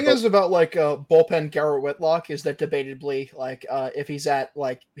 It's the thing is about bullpen Garrett Whitlock is that debatably, if he's at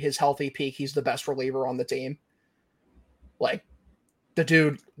his healthy peak, he's the best reliever on the team. Like the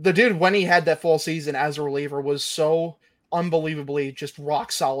dude when he had that full season as a reliever was so unbelievably just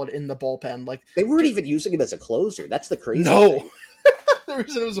rock solid in the bullpen. Like they weren't even using him as a closer. That's the crazy No. thing. The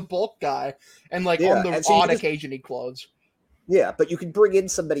reason it was a bulk guy, and on the odd occasion he closed. Yeah, but you can bring in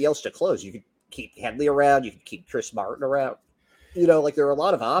somebody else to close. You could keep Henley around. You can keep Chris Martin around. There are a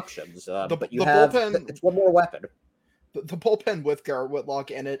lot of options. But it's one more weapon. The bullpen with Garrett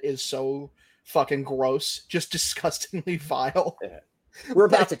Whitlock in it is so fucking gross, just disgustingly vile. Yeah. We're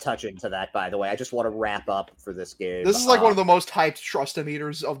about to touch into that, by the way. I just want to wrap up for this game. This is one of the most hyped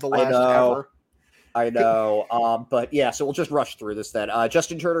Trust-O-Meters of the last ever. I know. But yeah, so we'll just rush through this then.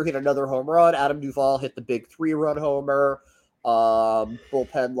 Justin Turner hit another home run. Adam Duvall hit the big 3-run homer.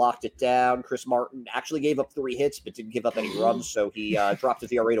 Bullpen locked it down. Chris Martin actually gave up 3 hits, but didn't give up any runs, so he dropped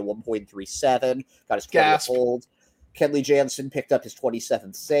his ERA to 1.37. Got his 20th hold. Kenley Jansen picked up his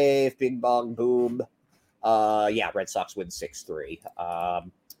 27th save. Bing bong boom. Red Sox win 6-3.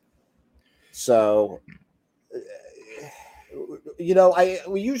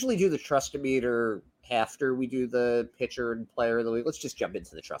 We usually do the Trust-O-Meter after we do the pitcher and player of the week. Let's just jump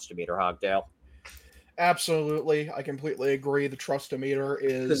into the Trust-O-Meter, Hogdale. Absolutely. I completely agree. The Trust-O-Meter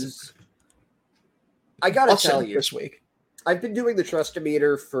is... I gotta tell you, this week. I've been doing the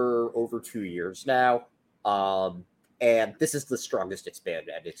Trust-O-Meter for over 2 years now. And this is the strongest it's been,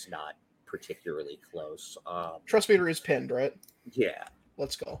 and it's not particularly close. Trust-O-Meter is pinned, right? Yeah.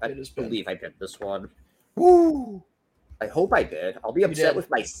 Let's go. It is pinned. I believe I pinned this one. Woo! I hope I did. I'll be upset with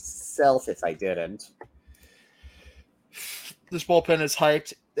myself if I didn't. This bullpen is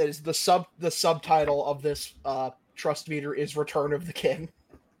hyped. It is the subtitle of this Trust-O-Meter is Return of the King.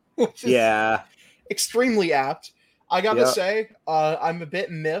 Which is extremely apt. I gotta say, I'm a bit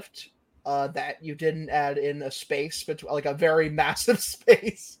miffed that you didn't add in a space, a very massive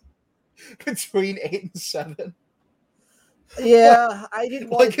space between 8 and 7. Yeah, I didn't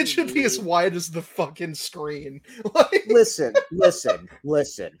want it should be as wide as the fucking screen. Listen.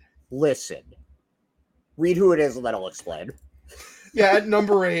 Read who it is and then I'll explain. Yeah, at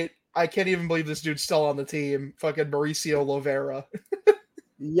number 8, I can't even believe this dude's still on the team. Fucking Mauricio Lovera.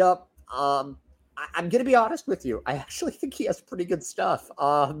 Yup. I'm gonna be honest with you. I actually think he has pretty good stuff.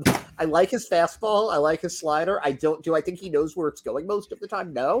 I like his fastball. I like his slider. Do I think he knows where it's going most of the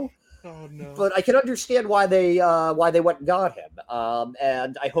time? No. Oh no! But I can understand why they went and got him.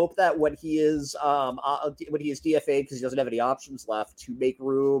 And I hope that when he is DFA'd because he doesn't have any options left to make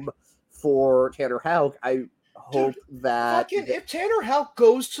room for Tanner Houck, I hope that if Tanner Houck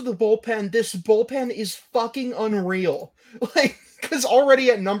goes to the bullpen, this bullpen is fucking unreal. Because already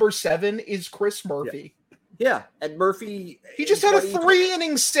at number 7 is Chris Murphy. Yeah, and Murphy... He just had a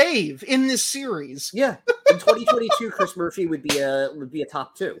 3-inning save in this series. Yeah, in 2022, Chris Murphy would be a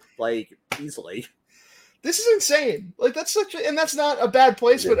top 2, easily. This is insane. That's and that's not a bad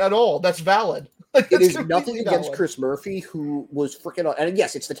placement at all. That's valid. It is nothing against Chris Murphy, who was freaking... And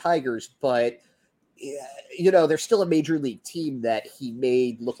yes, it's the Tigers, but, they're still a major league team that he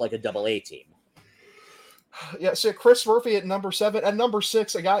made look like a AA team. Yeah, so Chris Murphy at number 7. At number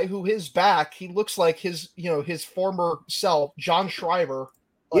 6, a guy who is back. He looks like his former self, John Schreiber.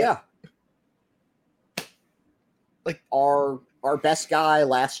 Our best guy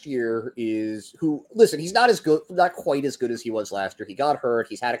last year is he's not quite as good as he was last year. He got hurt.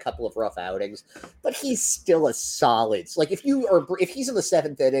 He's had a couple of rough outings, but he's still a solid. If he's in the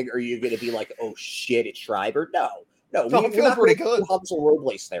 7th inning, are you going to be like, oh shit, it's Schreiber? No, we're not pretty good. Hansel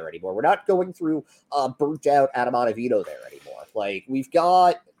Robles there anymore. We're not going through burnt out Adam Ottavino there anymore. We've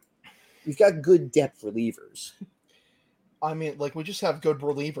got good depth relievers. I mean, we just have good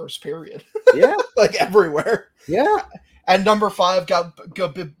relievers, period. Yeah. Everywhere. Yeah. And number 5 got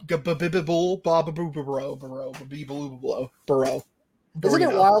Burrow. Isn't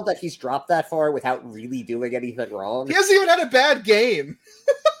it wild that he's dropped that far without really doing anything wrong? He hasn't even had a bad game.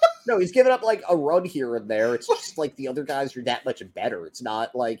 No, he's given up like a run here and there. It's just like the other guys are that much better. It's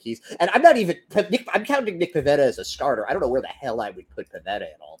not like he's. And I'm not even. I'm counting Nick Pivetta as a starter. I don't know where the hell I would put Pivetta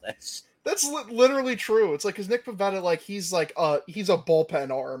in all this. That's literally true. It's like, because Nick Pivetta, like, he's a bullpen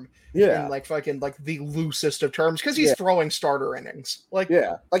arm. Yeah. In like fucking like the loosest of terms, because he's throwing starter innings. Like,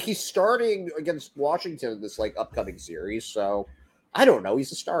 yeah, like he's starting against Washington in this like upcoming series. So I don't know.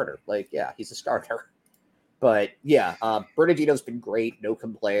 He's a starter. Like, yeah, he's a starter. But yeah, Bernardino's been great. No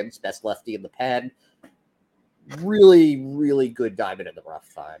complaints. Best lefty in the pen. Really, really good diamond in the rough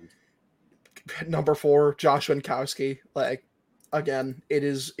find. Number 4, Josh Winkowski. Like, again, it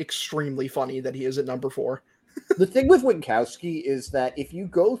is extremely funny that he is at number 4. The thing with Winkowski is that if you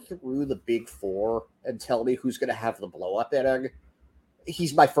go through the big 4 and tell me who's going to have the blow-up inning,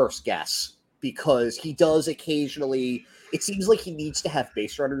 he's my first guess, because he does occasionally. It seems like he needs to have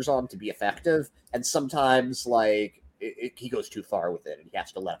base runners on to be effective, and sometimes like he goes too far with it, and he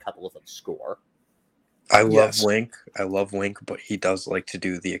has to let a couple of them score. I love Wink, but he does like to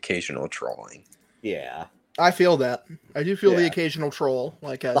do the occasional trolling. Yeah, I feel that. I do feel the occasional troll,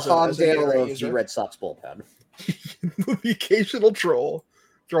 like as the Hogdale of user. the Red Sox bullpen. The occasional troll,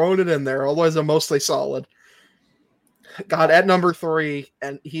 throwing it in there. Otherwise, I'm mostly solid. God, at number 3,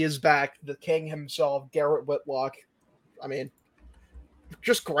 and he is back, the king himself, Garrett Whitlock. I mean,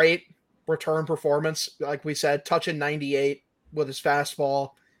 just great return performance. Like we said, touching 98 with his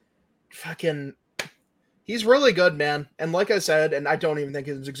fastball. Fucking, he's really good, man. And like I said, and I don't even think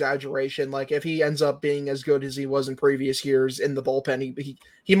it's an exaggeration, like if he ends up being as good as he was in previous years in the bullpen,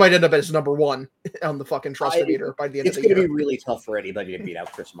 he might end up as number 1 on the fucking trust meter by the end of the year. It's going to be really tough for anybody to beat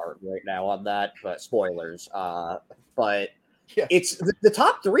out Chris Martin right now on that, but spoilers. But it's the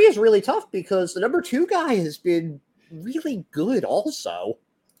top 3 is really tough because the number 2 guy has been really good also.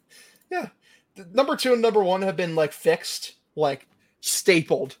 Yeah. The number 2 and number 1 have been like fixed, like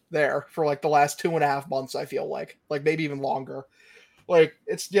stapled there for like the last 2.5 months, I feel like maybe even longer. Like,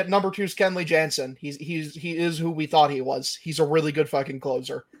 it's number 2's Kenley Jansen. He is who we thought he was. He's a really good fucking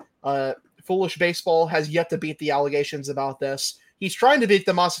closer. Foolish Baseball has yet to beat the allegations about this. He's trying to beat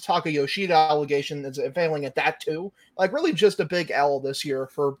the Masataka Yoshida allegation, and failing at that too. Like, really just a big L this year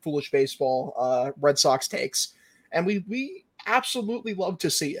for Foolish Baseball Red Sox takes. And we absolutely love to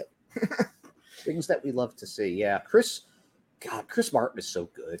see it. Things that we love to see, yeah. Chris Martin is so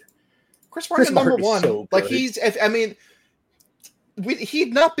good. Chris Martin number 1. So like, he'd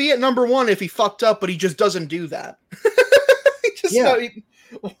not be at number 1 if he fucked up, but he just doesn't do that.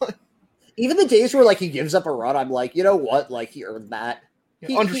 Even the days where like he gives up a run, I'm like, you know what? Like, he earned that.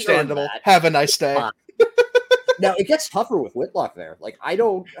 Understandable. He earned that. Have a nice day. Now it gets tougher with Whitlock there. Like, I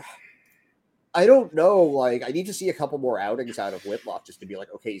don't know. Like, I need to see a couple more outings out of Whitlock just to be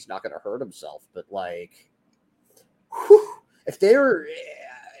like, okay, he's not going to hurt himself. But like, if they're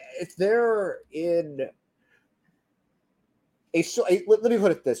in let me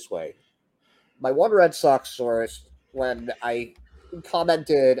put it this way. My one Red Sox source, when I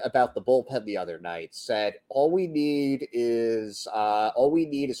commented about the bullpen the other night, said all we need is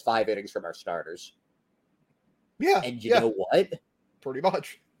 5 innings from our starters. Yeah, and you know what? Pretty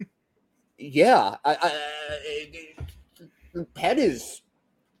much. Yeah, the pen it's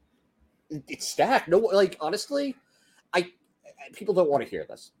stacked. No, like, honestly, people don't want to hear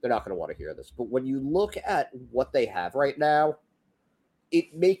this. They're not going to want to hear this. But when you look at what they have right now,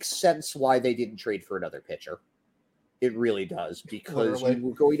 it makes sense why they didn't trade for another pitcher. It really does, because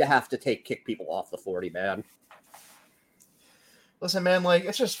you're going to have to kick people off the 40-man. Listen, man, like,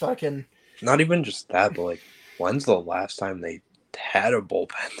 it's just fucking... Not even just that, but, like, when's the last time they had a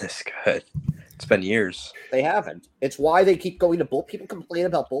bullpen this good? It's been years. They haven't. It's why they keep going to bullpen. People complain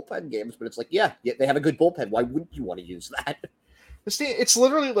about bullpen games, but it's like, yeah, they have a good bullpen. Why wouldn't you want to use that? It's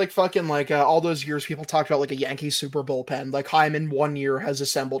literally like fucking like all those years people talked about like a Yankee super bullpen. Like, Hyman 1 year has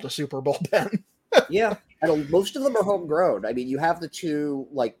assembled a super bullpen. Yeah, and most of them are homegrown. I mean, you have the 2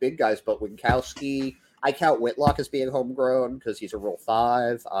 like big guys, but Winkowski, I count Whitlock as being homegrown because he's a Rule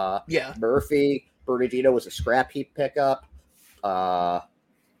 5. Murphy, Bernardino was a scrap heap pickup.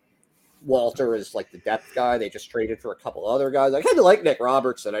 Walter is like the depth guy. They just traded for a couple other guys. I kind of like Nick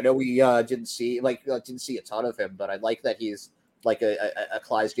Robertson. I know we didn't see a ton of him, but I like that he's like a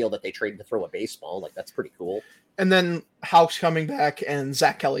Clydesdale that they traded to throw a baseball. Like, that's pretty cool. And then Houck's coming back, and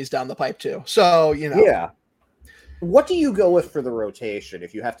Zach Kelly's down the pipe too. So, you know. Yeah. What do you go with for the rotation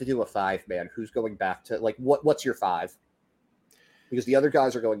if you have to do a 5-man? Who's going back to, like, what's your 5? Because the other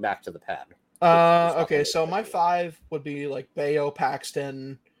guys are going back to the pen. Okay, so my 5 would be like Bayo,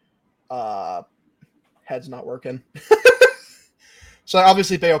 Paxton. Head's not working. So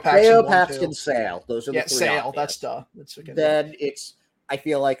obviously Bayo Paxton. Bayo, won, Paxton, too. Sale. Those are the Yeah, three. Sale. obvious. That's duh. That's okay. Then it's, I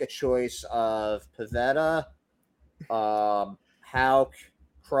feel like, a choice of Pivetta, Houck,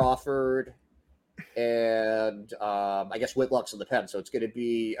 Crawford, and I guess Whitlock's in the pen. So it's going to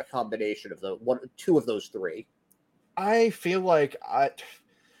be a combination of two of those three. I feel like I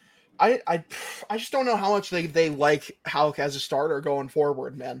just don't know how much they like Houck as a starter going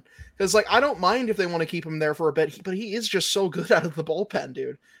forward, man. Because like I don't mind if they want to keep him there for a bit, but he is just so good out of the bullpen,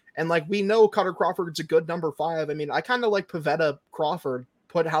 dude. And like we know Cutter Crawford's a good number 5. I mean, I kind of like Pivetta Crawford,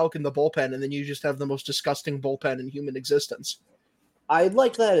 put Houck in the bullpen, and then you just have the most disgusting bullpen in human existence. I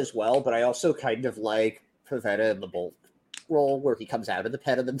like that as well, but I also kind of like Pivetta in the bulk role where he comes out of the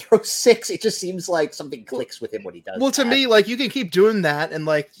pen and then throws 6. It just seems like something clicks with him when he does. Well, to me, like you can keep doing that, and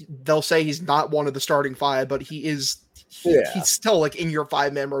like they'll say he's not one of the starting 5, but he is. He's still like in your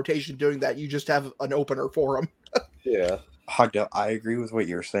 5-man rotation doing that. You just have an opener for him. Yeah, Hogdale, I agree with what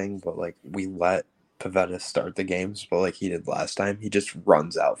you're saying, but like we let Pivetta start the games, but like he did last time, he just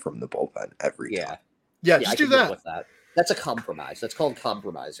runs out from the bullpen every time. Yeah, just do that. With that. That's a compromise. That's called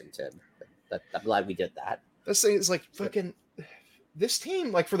compromising, Tim. I'm glad we did that. This thing is like fucking. This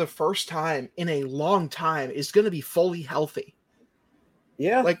team, like for the first time in a long time, is going to be fully healthy.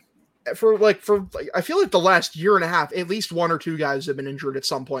 Yeah, like I feel like the last year and a half, at least 1 or 2 guys have been injured at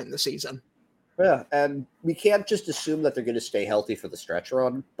some point in the season. Yeah, and we can't just assume that they're going to stay healthy for the stretch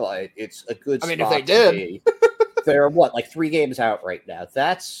run, but it's a good. I mean, spot if they did, be. They're like 3 games out right now.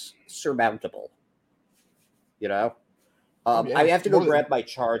 That's surmountable. You know, I have to go grab my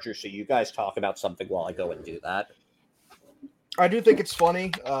charger, so you guys talk about something while I go and do that. I do think it's funny.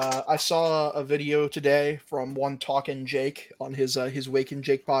 I saw a video today from one Talkin' Jake on his Wakin'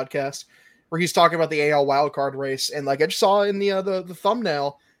 Jake podcast, where he's talking about the AL wildcard race, and like I just saw in the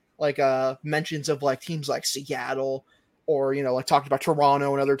thumbnail, like mentions of like teams like Seattle, or like talked about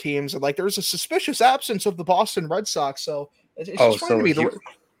Toronto and other teams, and like there's a suspicious absence of the Boston Red Sox. So it's just funny to me.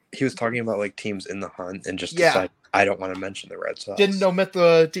 He was talking about like teams in the hunt and just decided I don't want to mention the Red Sox. Didn't omit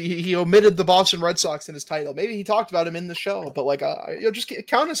he omitted the Boston Red Sox in his title. Maybe he talked about him in the show, but like just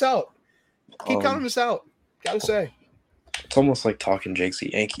count us out. Keep counting us out. Gotta say. It's almost like Talking Jake's a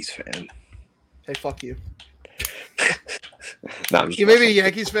Yankees fan. Hey, fuck you. He may be a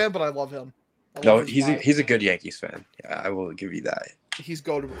Yankees fan, but I love him. He's a good Yankees fan. Yeah, I will give you that. He's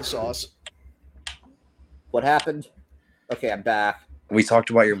goated with the sauce. What happened? Okay, I'm back. We talked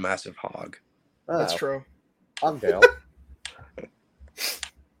about your massive hog. Oh. That's true. Hogdale.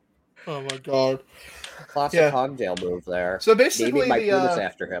 Oh my god. Classic Hogdale move there. So basically, naming my penis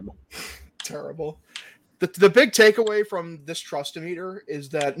after him. Terrible. The big takeaway from this trust-o-meter is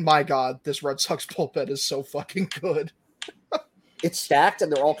that, my god, this Red Sox bullpen is so fucking good. It's stacked,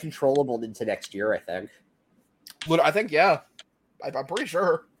 and they're all controllable into next year, I think. I think, yeah. I'm pretty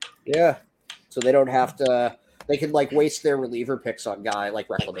sure. Yeah. So they don't have to... They can, like, waste their reliever picks on like,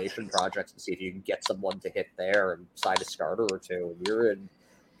 reclamation projects and see if you can get someone to hit there and sign a starter or two. And you're in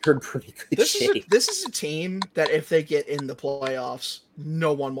pretty good shape. This is a team that if they get in the playoffs,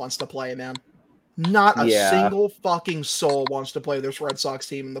 no one wants to play, man. Not a single fucking soul wants to play this Red Sox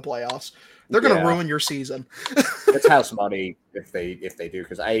team in the playoffs. They're going to ruin your season. It's house money if they do.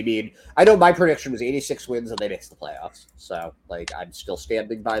 Because, I mean, I know my prediction was 86 wins and they missed the playoffs. So, like, I'm still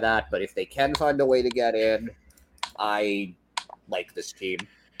standing by that. But if they can find a way to get in, I like this team.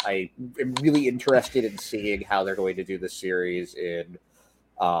 I am really interested in seeing how they're going to do this series in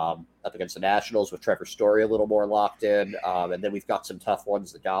up against the Nationals with Trevor Story a little more locked in. And then we've got some tough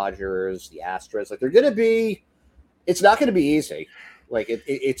ones, the Dodgers, the Astros. Like, they're going to be – it's not going to be easy. Like,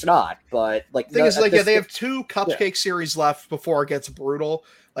 it's not. But, like – the thing is, like, they have 2 cupcake series left before it gets brutal.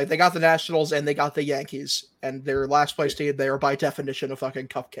 Like, they got the Nationals and they got the Yankees. And their last place team, they are by definition a fucking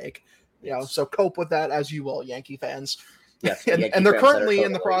cupcake. So cope with that as you will, Yankee fans. Yes, and they're currently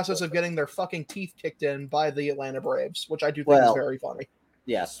in the process of getting their fucking teeth kicked in by the Atlanta Braves, which I do think is very funny.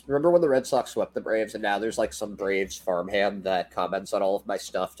 Yes. Remember when the Red Sox swept the Braves, and now there's like some Braves farmhand that comments on all of my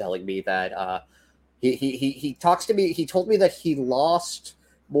stuff telling me that he talks to me. He told me that he lost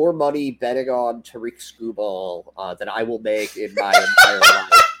more money betting on Tariq Skubal than I will make in my entire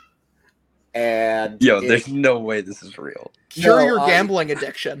life. And there's no way this is real. Cure your gambling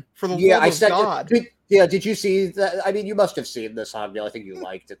addiction for the love of God. Did you see that? I mean, you must have seen this, Hogdale. I think you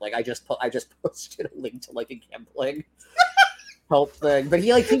liked it. Like, I just posted a link to like a gambling help thing, but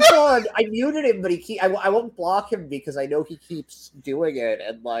he like keeps on. I muted him, but I won't block him because I know he keeps doing it,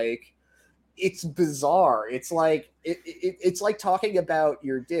 and like it's bizarre. It's like it's like talking about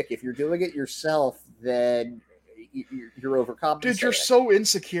your dick. If you're doing it yourself, then you're overcompensating. Dude, you're so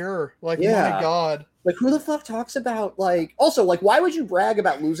insecure. Like, my God. Like, who the fuck talks about, like, also, like, why would you brag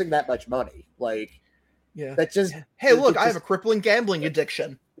about losing that much money? Like, Yeah. that just, Hey, look, I have a just, crippling gambling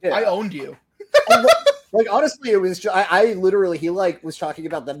addiction. yeah. I owned you. And, like, honestly, it was, I literally, he, like, was talking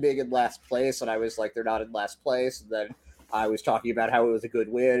about them being in last place, and I was like, they're not in last place, and then I was talking about how it was a good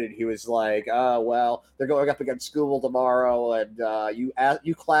win, and he was like, oh, well, they're going up against School tomorrow, and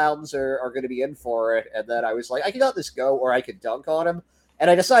you clowns are going to be in for it, and then I was like, I can let this go, or I could dunk on him. And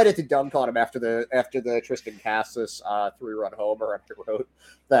I decided to dunk on him after the Tristan Cassis 3-run homer. And I wrote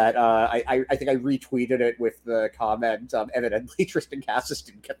that I think I retweeted it with the comment. Evidently, Tristan Cassis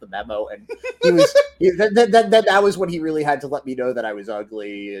didn't get the memo, and then that was when he really had to let me know that I was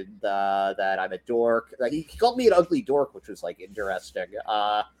ugly and that I'm a dork. Like, he called me an ugly dork, which was like interesting.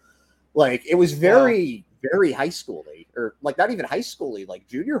 Like, it was very, very high schooly, or like not even high schooly, like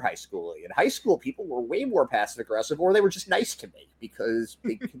junior high schooly. In high school, people were way more passive aggressive, or they were just nice to me because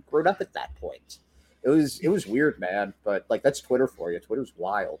they grown up at that point. It was weird, man. But like, that's Twitter for you. Twitter's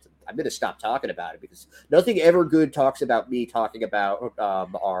wild. I'm gonna stop talking about it because nothing ever good talks about me talking about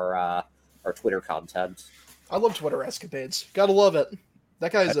our Twitter content. I love Twitter escapades. Gotta love it.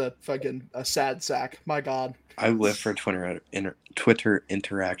 That guy's a sad sack. My God. I live for Twitter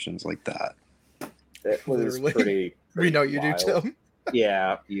interactions like that. It was Literally. pretty We know you wild. do too.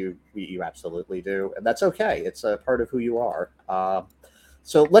 Yeah, you absolutely do, and that's okay. It's a part of who you are.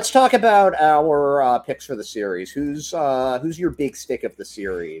 So let's talk about our picks for the series. Who's your big stick of the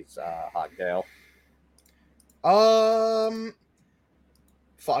series, Hogdale?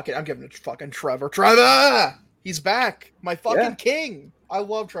 Fuck it. I'm giving it to fucking Trevor. Trevor! He's back. My fucking king. I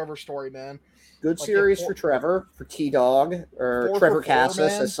love Trevor's story, man. Good Like, series for Trevor, for T-Dog, or 4 Trevor for 4, Cassis,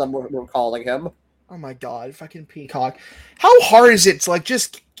 man. as some were calling him. Oh my God, fucking Peacock. How hard is it to like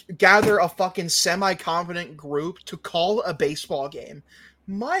just gather a fucking semi-competent group to call a baseball game?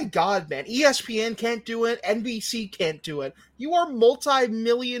 My God, man. ESPN can't do it. NBC can't do it. You are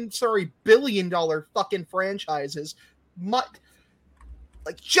billion-dollar fucking franchises.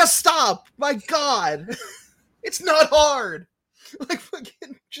 Just stop. My God. It's not hard. Like,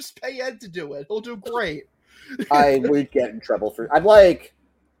 fucking just pay Ed to do it. He'll do great. I would get in trouble for. I'm like,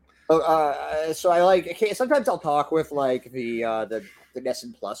 so I like. Okay, sometimes I'll talk with like the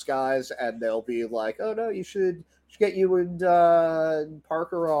Nesson Plus guys, and they'll be like, "Oh no, you should get you and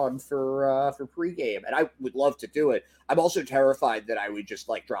Parker on for pregame," and I would love to do it. I'm also terrified that I would just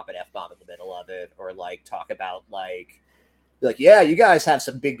like drop an F-bomb in the middle of it, or like talk about like, yeah, you guys have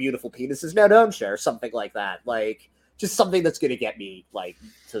some big beautiful penises. No, don't share something like that. Like, just something that's gonna get me like,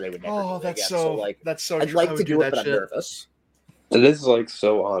 so they would never. Oh, do it that's again. so. Like, That's so. I'd true. I like would to do it, that but I'm shit. nervous. It is like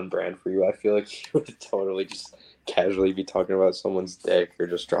so on brand for you. I feel like you would totally just casually be talking about someone's dick or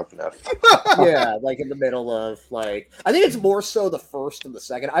just dropping F. Yeah, like in the middle of like, I think it's more so the first and the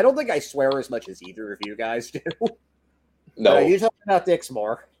second. I don't think I swear as much as either of you guys do. No, You talk about dicks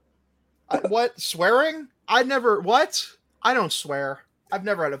more. What? Swearing? I never. What? I don't swear. I've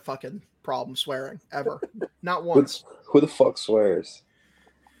never had a fucking problem swearing ever. Not once. who the fuck swears?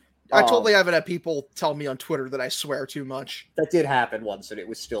 I totally haven't had people tell me on Twitter that I swear too much. That did happen once, and it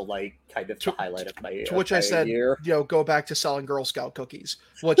was still like kind of the highlight of my. To which I said, year. go back to selling Girl Scout cookies.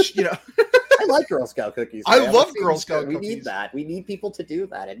 Which I like Girl Scout cookies. I man. love It Girl seems Scout good. We cookies. need that. We need people to do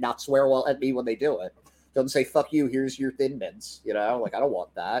that and not swear at me when they do it. Don't say "fuck you." Here's your Thin Mints. Like, I don't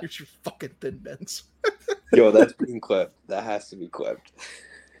want that. here's your fucking Thin Mints. Yo, that's being clipped. That has to be clipped.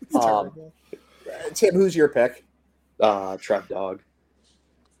 It's terrible. Tim, who's your pick? Trev Dog.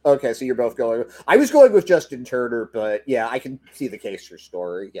 Okay, so you're both going. I was going with Justin Turner, but yeah, I can see the case for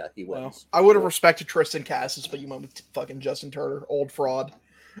Story. Yeah, he Well, wins. I would have respected Tristan Cassis, but you went with fucking Justin Turner, old fraud.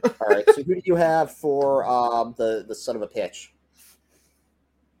 All right, so who do you have for the son of a pitch?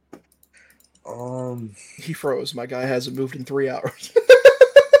 He froze. My guy hasn't moved in 3 hours.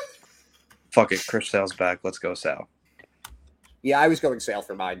 Fuck it, Chris Sale's back. Let's go, Sal. Yeah, I was going Sale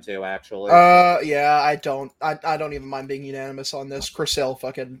for mine too, actually. Yeah, I don't even mind being unanimous on this. Chris Sale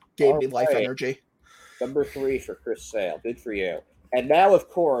fucking gave me life Okay. energy. Number 3 for Chris Sale. Good for you. And now, of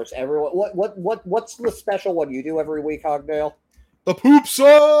course, everyone. What's the special one you do every week, Hogdale? The poop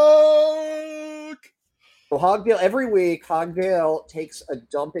suck. So Hogdale, every week, Hogdale takes a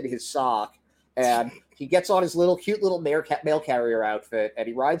dump in his sock, and he gets on his cute little mail carrier outfit, and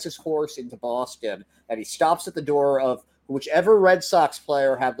he rides his horse into Boston, and he stops at the door of whichever Red Sox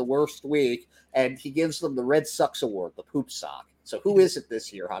player had the worst week, and he gives them the Red Sox Award, the poop sock. So who is it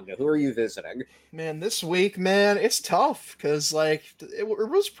this year, Hogdale? Who are you visiting? Man, this week, man, it's tough because like it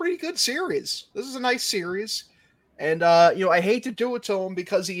was a pretty good series. This is a nice series. And I hate to do it to him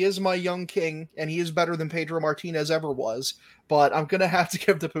because he is my young king and he is better than Pedro Martinez ever was. But I'm gonna have to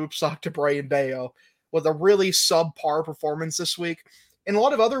give the poop sock to Brian Bayo. with a really subpar performance this week. In a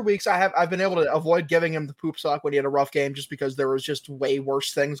lot of other weeks, I've been able to avoid giving him the poop sock when he had a rough game just because there was just way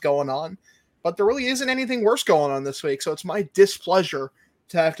worse things going on. But there really isn't anything worse going on this week, so it's my displeasure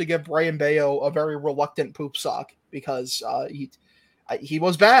to have to give Brayan Bello a very reluctant poop sock because he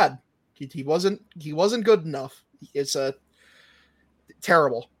was bad. He wasn't good enough. It's a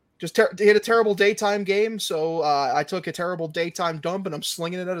terrible. He had a terrible daytime game, so I took a terrible daytime dump and I'm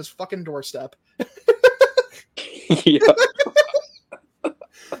slinging it at his fucking doorstep. Yeah.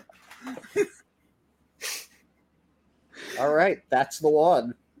 All right, that's the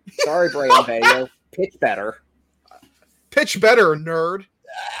one. Sorry, Brayan Bello. Pitch better. Pitch better, nerd.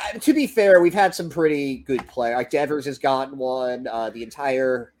 To be fair, we've had some pretty good play. Like Devers has gotten one. The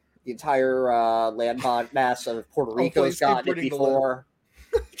entire land mass of Puerto Rico has gotten it before.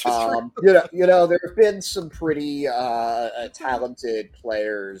 There have been some pretty talented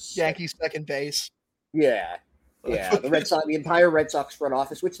players. Yankees second base. Yeah. The entire Red Sox front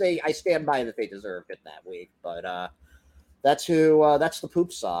office, which I stand by that they deserved it that week. But that's the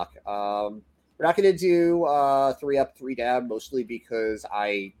poop sock. We're not going to do 3 up, 3 down, mostly because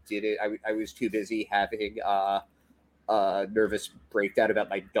I was too busy having a nervous breakdown about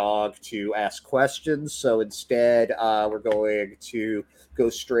my dog to ask questions. So instead, we're going to go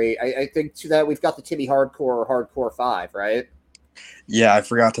straight. I think to that we've got the Timmy Hardcore 5, right? Yeah, I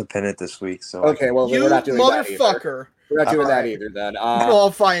forgot to pin it this week. So okay, well we're not doing that either. Motherfucker. We're not doing that either then.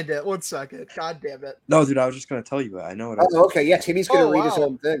 I'll find it. 1 second. God damn it. No, dude, I was just going to tell you. I know it. Okay. Yeah, Timmy's going to read his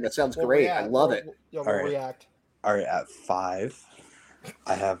own thing. That sounds great. I love it. All right, at 5,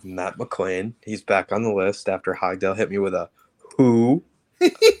 I have Matt McClain. He's back on the list after Hogdale hit me with a who.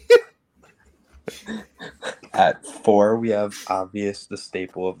 At 4, we have the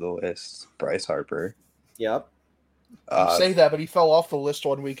staple of the list, Bryce Harper. Yep. Say that, but he fell off the list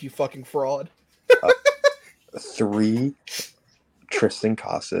 1 week, you fucking fraud. 3, Tristan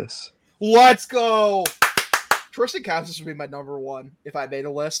Casas. Let's go. Tristan Casas would be my number 1 if I made a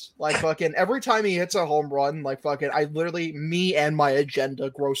list. Like, fucking, every time he hits a home run, like, fucking, me and my agenda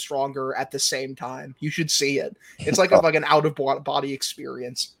grow stronger at the same time. You should see it. It's like like an out-of-body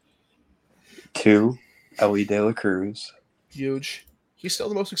experience. 2, Elly De La Cruz. Huge. He's still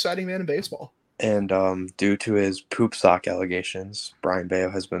the most exciting man in baseball. And due to his poop sock allegations, Brayan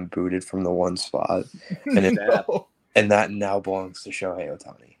Bello has been booted from the 1 spot. And that now belongs to Shohei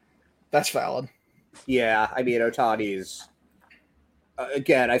Ohtani. That's valid. Yeah, I mean, Ohtani's...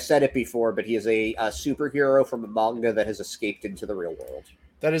 again, I've said it before, but he is a superhero from a manga that has escaped into the real world.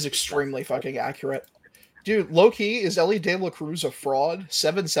 That is extremely fucking accurate. Dude, low-key, is Elly De La Cruz a fraud?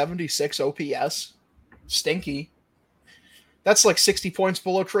 776 OPS? Stinky. That's like 60 points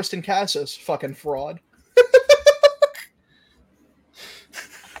below Tristan Casas. Fucking fraud.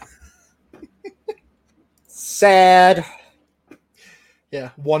 Sad.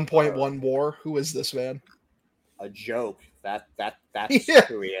 Yeah, 1.1 WAR. Who is this man? A joke. That's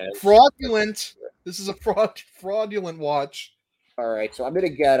who he is. Fraudulent. This is a fraudulent watch. All right, so I'm gonna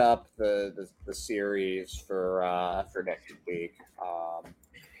get up the series for next week.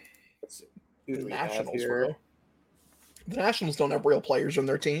 Let's see. Who do we have here? Bro. The Nationals don't have real players on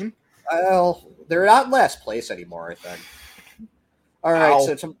their team. Well, they're not in last place anymore, I think. All right,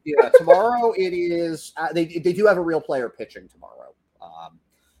 so tomorrow it is. They do have a real player pitching tomorrow.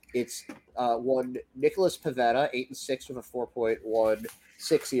 It's one Nicholas Pivetta, 8-6 with a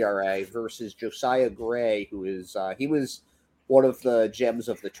 4.16 ERA versus Josiah Gray, who is he was one of the gems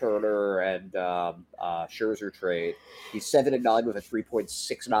of the Turner and Scherzer trade. He's 7-9 with a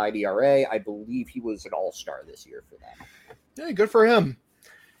 3.69 ERA. I believe he was an all-star this year for that. Yeah, good for him.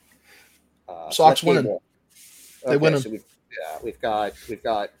 Sox winning. They win them. So we've got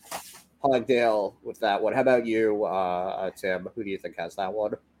Hogdale with that one. How about you, Tim? Who do you think has that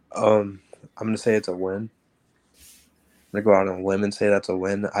one? I'm gonna say it's a win. I'm gonna go out on a limb and say that's a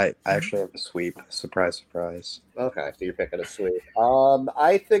win. I actually have a sweep. Surprise. Okay, so you're picking a sweep.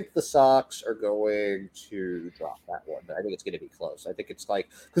 I think the Sox are going to drop that one. I think it's going to be close. I think it's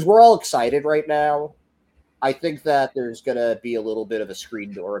because we're all excited right now. I think that there's going to be a little bit of a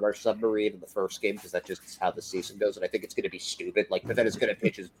screen door in our submarine in the first game because that's just how the season goes, and I think it's going to be stupid. Like, but then it's going to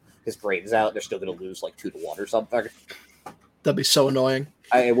pitch his brains out, and they're still going to lose 2-1 or something. That'd be so annoying.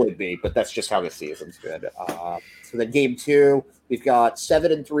 It would be, but that's just how the season's good. So then game 2, we've got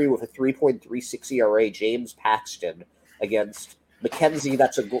 7-3 with a 3.36 ERA, James Paxton against Mackenzie.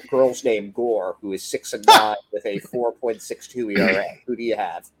 That's a girl's name, Gore, who is 6-9 with a 4.62 ERA. Who do you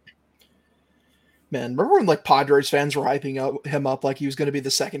have? Man, remember when Padres fans were hyping him up like he was going to be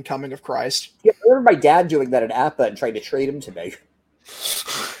the second coming of Christ? Yeah, I remember my dad doing that at APA and trying to trade him to me.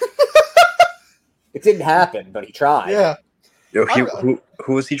 It didn't happen, but he tried. Yeah. Yo, I-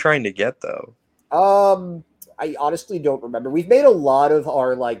 who was he trying to get though? I honestly don't remember. We've made a lot of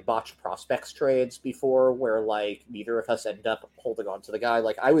our like botched prospects trades before, where like neither of us ended up holding on to the guy.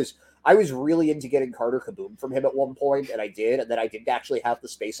 Like I was really into getting Carter Kaboom from him at one point, and I did, and then I didn't actually have the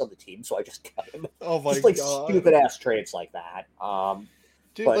space on the team, so I just got him. Oh my Just like god. stupid ass trades like that.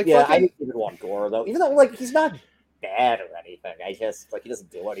 Dude, But like yeah, I fucking, didn't even want Gore though. Even though like he's not bad or anything, I just like he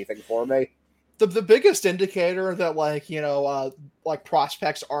doesn't do anything for me. the biggest indicator that like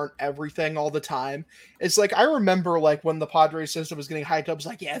prospects aren't everything all the time is like I remember like when the Padres system was getting hyped up, it's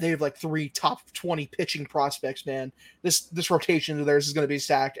like, yeah, they have like 3 top 20 pitching prospects, man. This rotation of theirs is going to be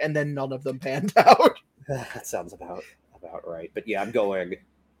stacked, and then none of them panned out. That sounds about right. But yeah, I'm going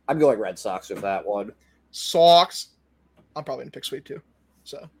Red Sox with that one. Sox. I'm probably gonna pick Sweet too.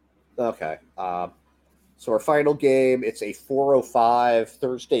 So Okay. So our final game, it's a 4:05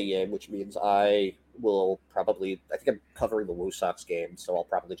 Thursday game, which means I think I'm covering the Woo Sox game, so I'll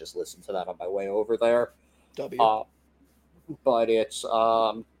probably just listen to that on my way over there. W. But it's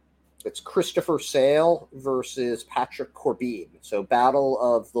Christopher Sale versus Patrick Corbin. So battle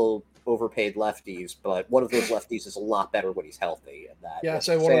of the overpaid lefties, but one of those lefties is a lot better when he's healthy. And that Yeah, was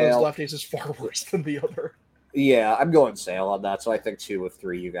so one of Sale. those lefties is far worse than the other. Yeah, I'm going Sale on that. So I think 2 of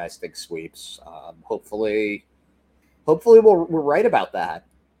 3 you guys think sweeps. Hopefully we're right about that.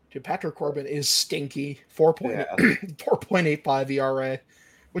 Dude, Patrick Corbin is stinky. 4.85 Yeah. ERA,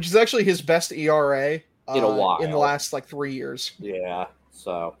 which is actually his best ERA In a while. in the last like 3 years. Yeah.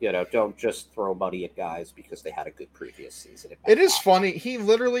 So, don't just throw money at guys because they had a good previous season. It is funny. He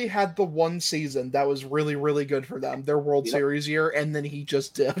literally had the one season that was really, really good for them, their World Yep. Series year, and then he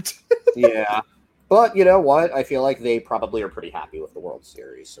just dipped. Yeah. But you know what? I feel like they probably are pretty happy with the World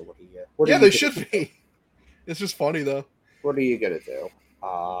Series. So what Yeah, are they you should be. It's just funny though. What are you gonna do?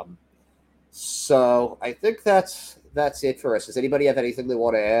 So I think that's it for us. Does anybody have anything they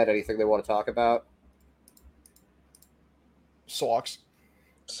want to add? Anything they want to talk about? Sox.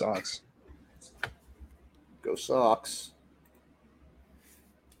 Sox. Go Sox.